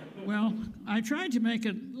 Well, I tried to make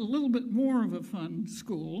it a little bit more of a fun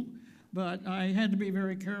school, but I had to be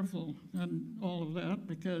very careful on all of that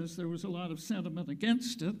because there was a lot of sentiment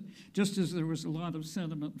against it, just as there was a lot of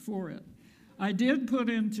sentiment for it. I did put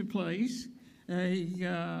into place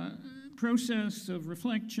a process of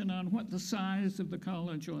reflection on what the size of the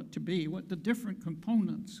college ought to be, what the different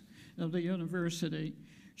components of the university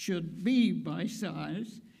should be by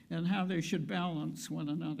size, and how they should balance one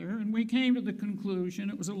another. And we came to the conclusion,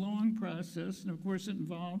 it was a long process, and of course it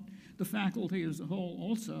involved the faculty as a whole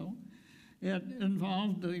also. It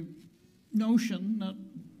involved the notion that,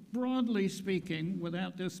 broadly speaking,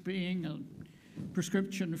 without this being a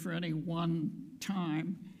prescription for any one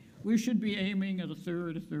time, we should be aiming at a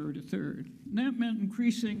third. And that meant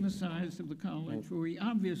increasing the size of the college, where we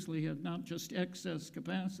obviously had not just excess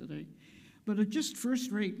capacity, but a just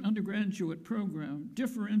first-rate undergraduate program,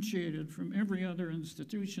 differentiated from every other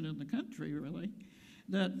institution in the country, really,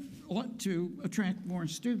 that ought to attract more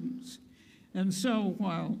students. And so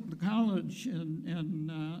while the college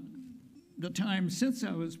in the time since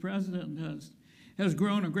I was president has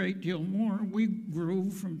grown a great deal more, we grew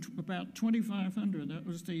from about 2,500, that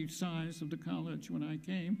was the size of the college when I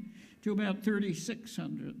came, to about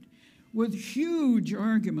 3,600, with huge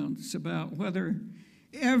arguments about whether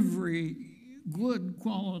every good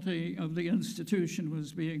quality of the institution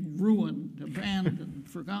was being ruined, abandoned,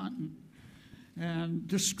 forgotten, and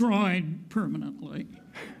destroyed permanently.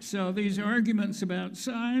 So these arguments about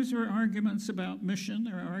size are arguments about mission,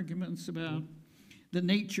 they're arguments about the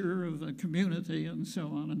nature of the community and so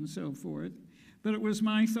on and so forth. But it was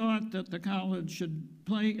my thought that the college should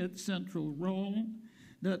play its central role,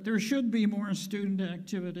 that there should be more student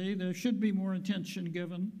activity, there should be more attention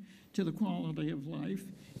given to the quality of life.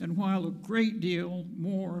 And while a great deal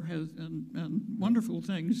more has, and wonderful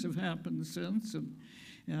things have happened since,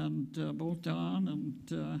 and both Don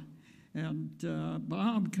and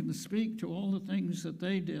Bob can speak to all the things that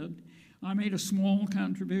they did, I made a small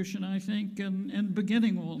contribution, I think, in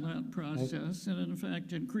beginning all that process, and in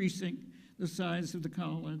fact increasing the size of the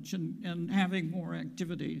college and having more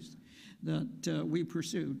activities that we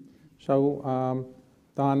pursued. So,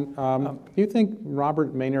 Don, do you think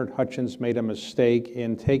Robert Maynard Hutchins made a mistake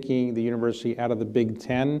in taking the university out of the Big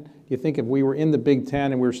Ten? Do you think if we were in the Big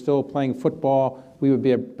Ten and we were still playing football, we would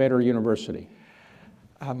be a better university?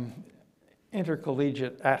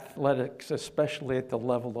 Intercollegiate athletics, especially at the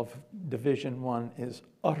level of Division I, is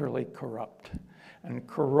utterly corrupt and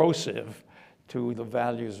corrosive to the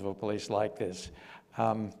values of a place like this.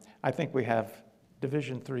 I think we have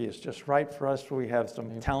Division III is just right for us. We have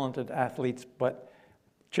some talented athletes, but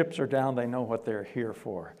chips are down. They know what they're here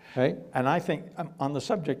for. Right. And I think on the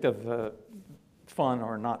subject of fun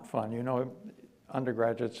or not fun, you know,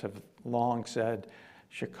 undergraduates have long said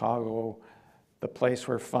Chicago, the place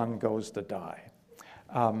where fun goes to die.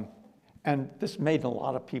 And this made a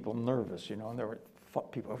lot of people nervous, you know, and there were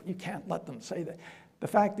people, you can't let them say that. The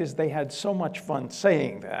fact is they had so much fun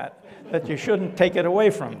saying that you shouldn't take it away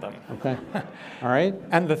from them. Okay, all right.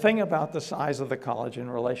 And the thing about the size of the college in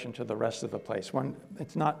relation to the rest of the place,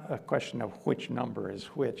 it's not a question of which number is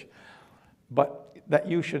which, but that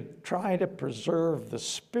you should try to preserve the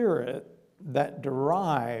spirit that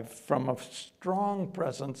derived from a strong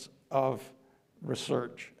presence of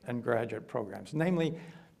research and graduate programs. Namely,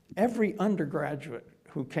 every undergraduate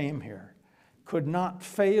who came here could not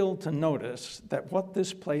fail to notice that what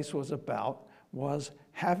this place was about was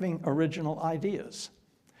having original ideas.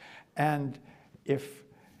 And if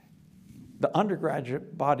the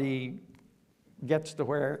undergraduate body gets to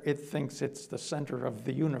where it thinks it's the center of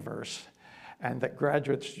the universe, and that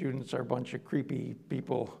graduate students are a bunch of creepy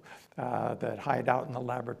people that hide out in the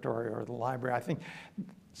laboratory or the library, I think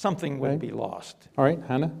something would be lost. All right,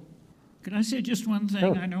 Hanna? Can I say just one thing?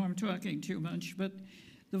 Sure. I know I'm talking too much, but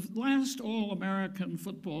the last All-American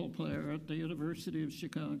football player at the University of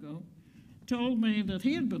Chicago told me that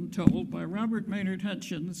he had been told by Robert Maynard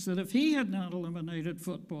Hutchins that if he had not eliminated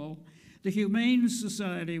football, the Humane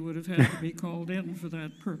Society would have had to be called in for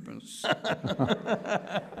that purpose.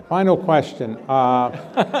 Final question.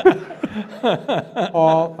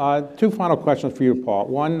 Paul, two final questions for you, Paul.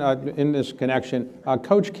 One, in this connection,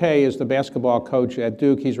 Coach K is the basketball coach at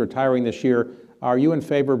Duke. He's retiring this year. Are you in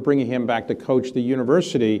favor of bringing him back to coach the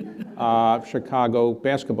University Chicago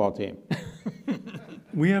basketball team?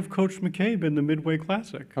 We have Coach McCabe in the Midway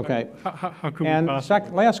Classic. Okay. How could we And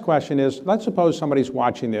possibly? last question is, let's suppose somebody's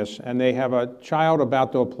watching this and they have a child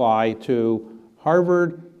about to apply to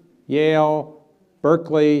Harvard, Yale,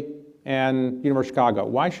 Berkeley, and University of Chicago.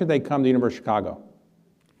 Why should they come to University of Chicago?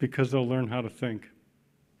 Because they'll learn how to think.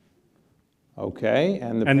 Okay,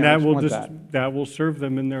 and the And parents want that. that will serve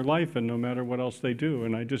them in their life, and no matter what else they do.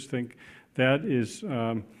 And I just think that is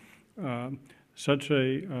such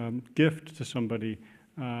a gift to somebody.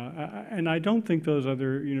 And I don't think those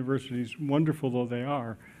other universities, wonderful though they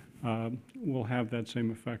are, will have that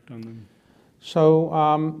same effect on them.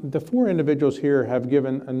 So the four individuals here have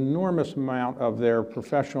given an enormous amount of their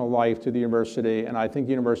professional life to the university, and I think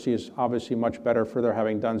the university is obviously much better for their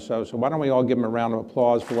having done so. So why don't we all give them a round of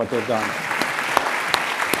applause for what they've done?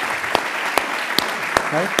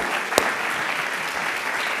 Okay?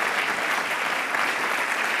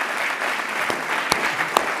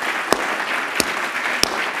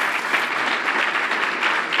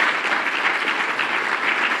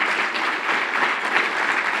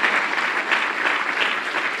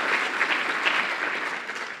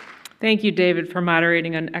 Thank you, David, for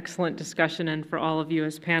moderating an excellent discussion, and for all of you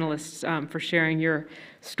as panelists for sharing your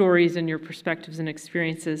stories and your perspectives and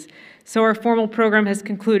experiences. So our formal program has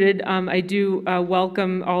concluded. I do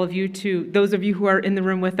welcome all of you those of you who are in the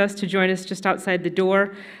room with us, to join us just outside the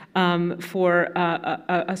door for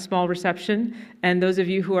a small reception. And those of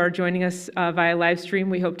you who are joining us via live stream,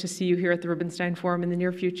 we hope to see you here at the Rubenstein Forum in the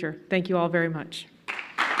near future. Thank you all very much.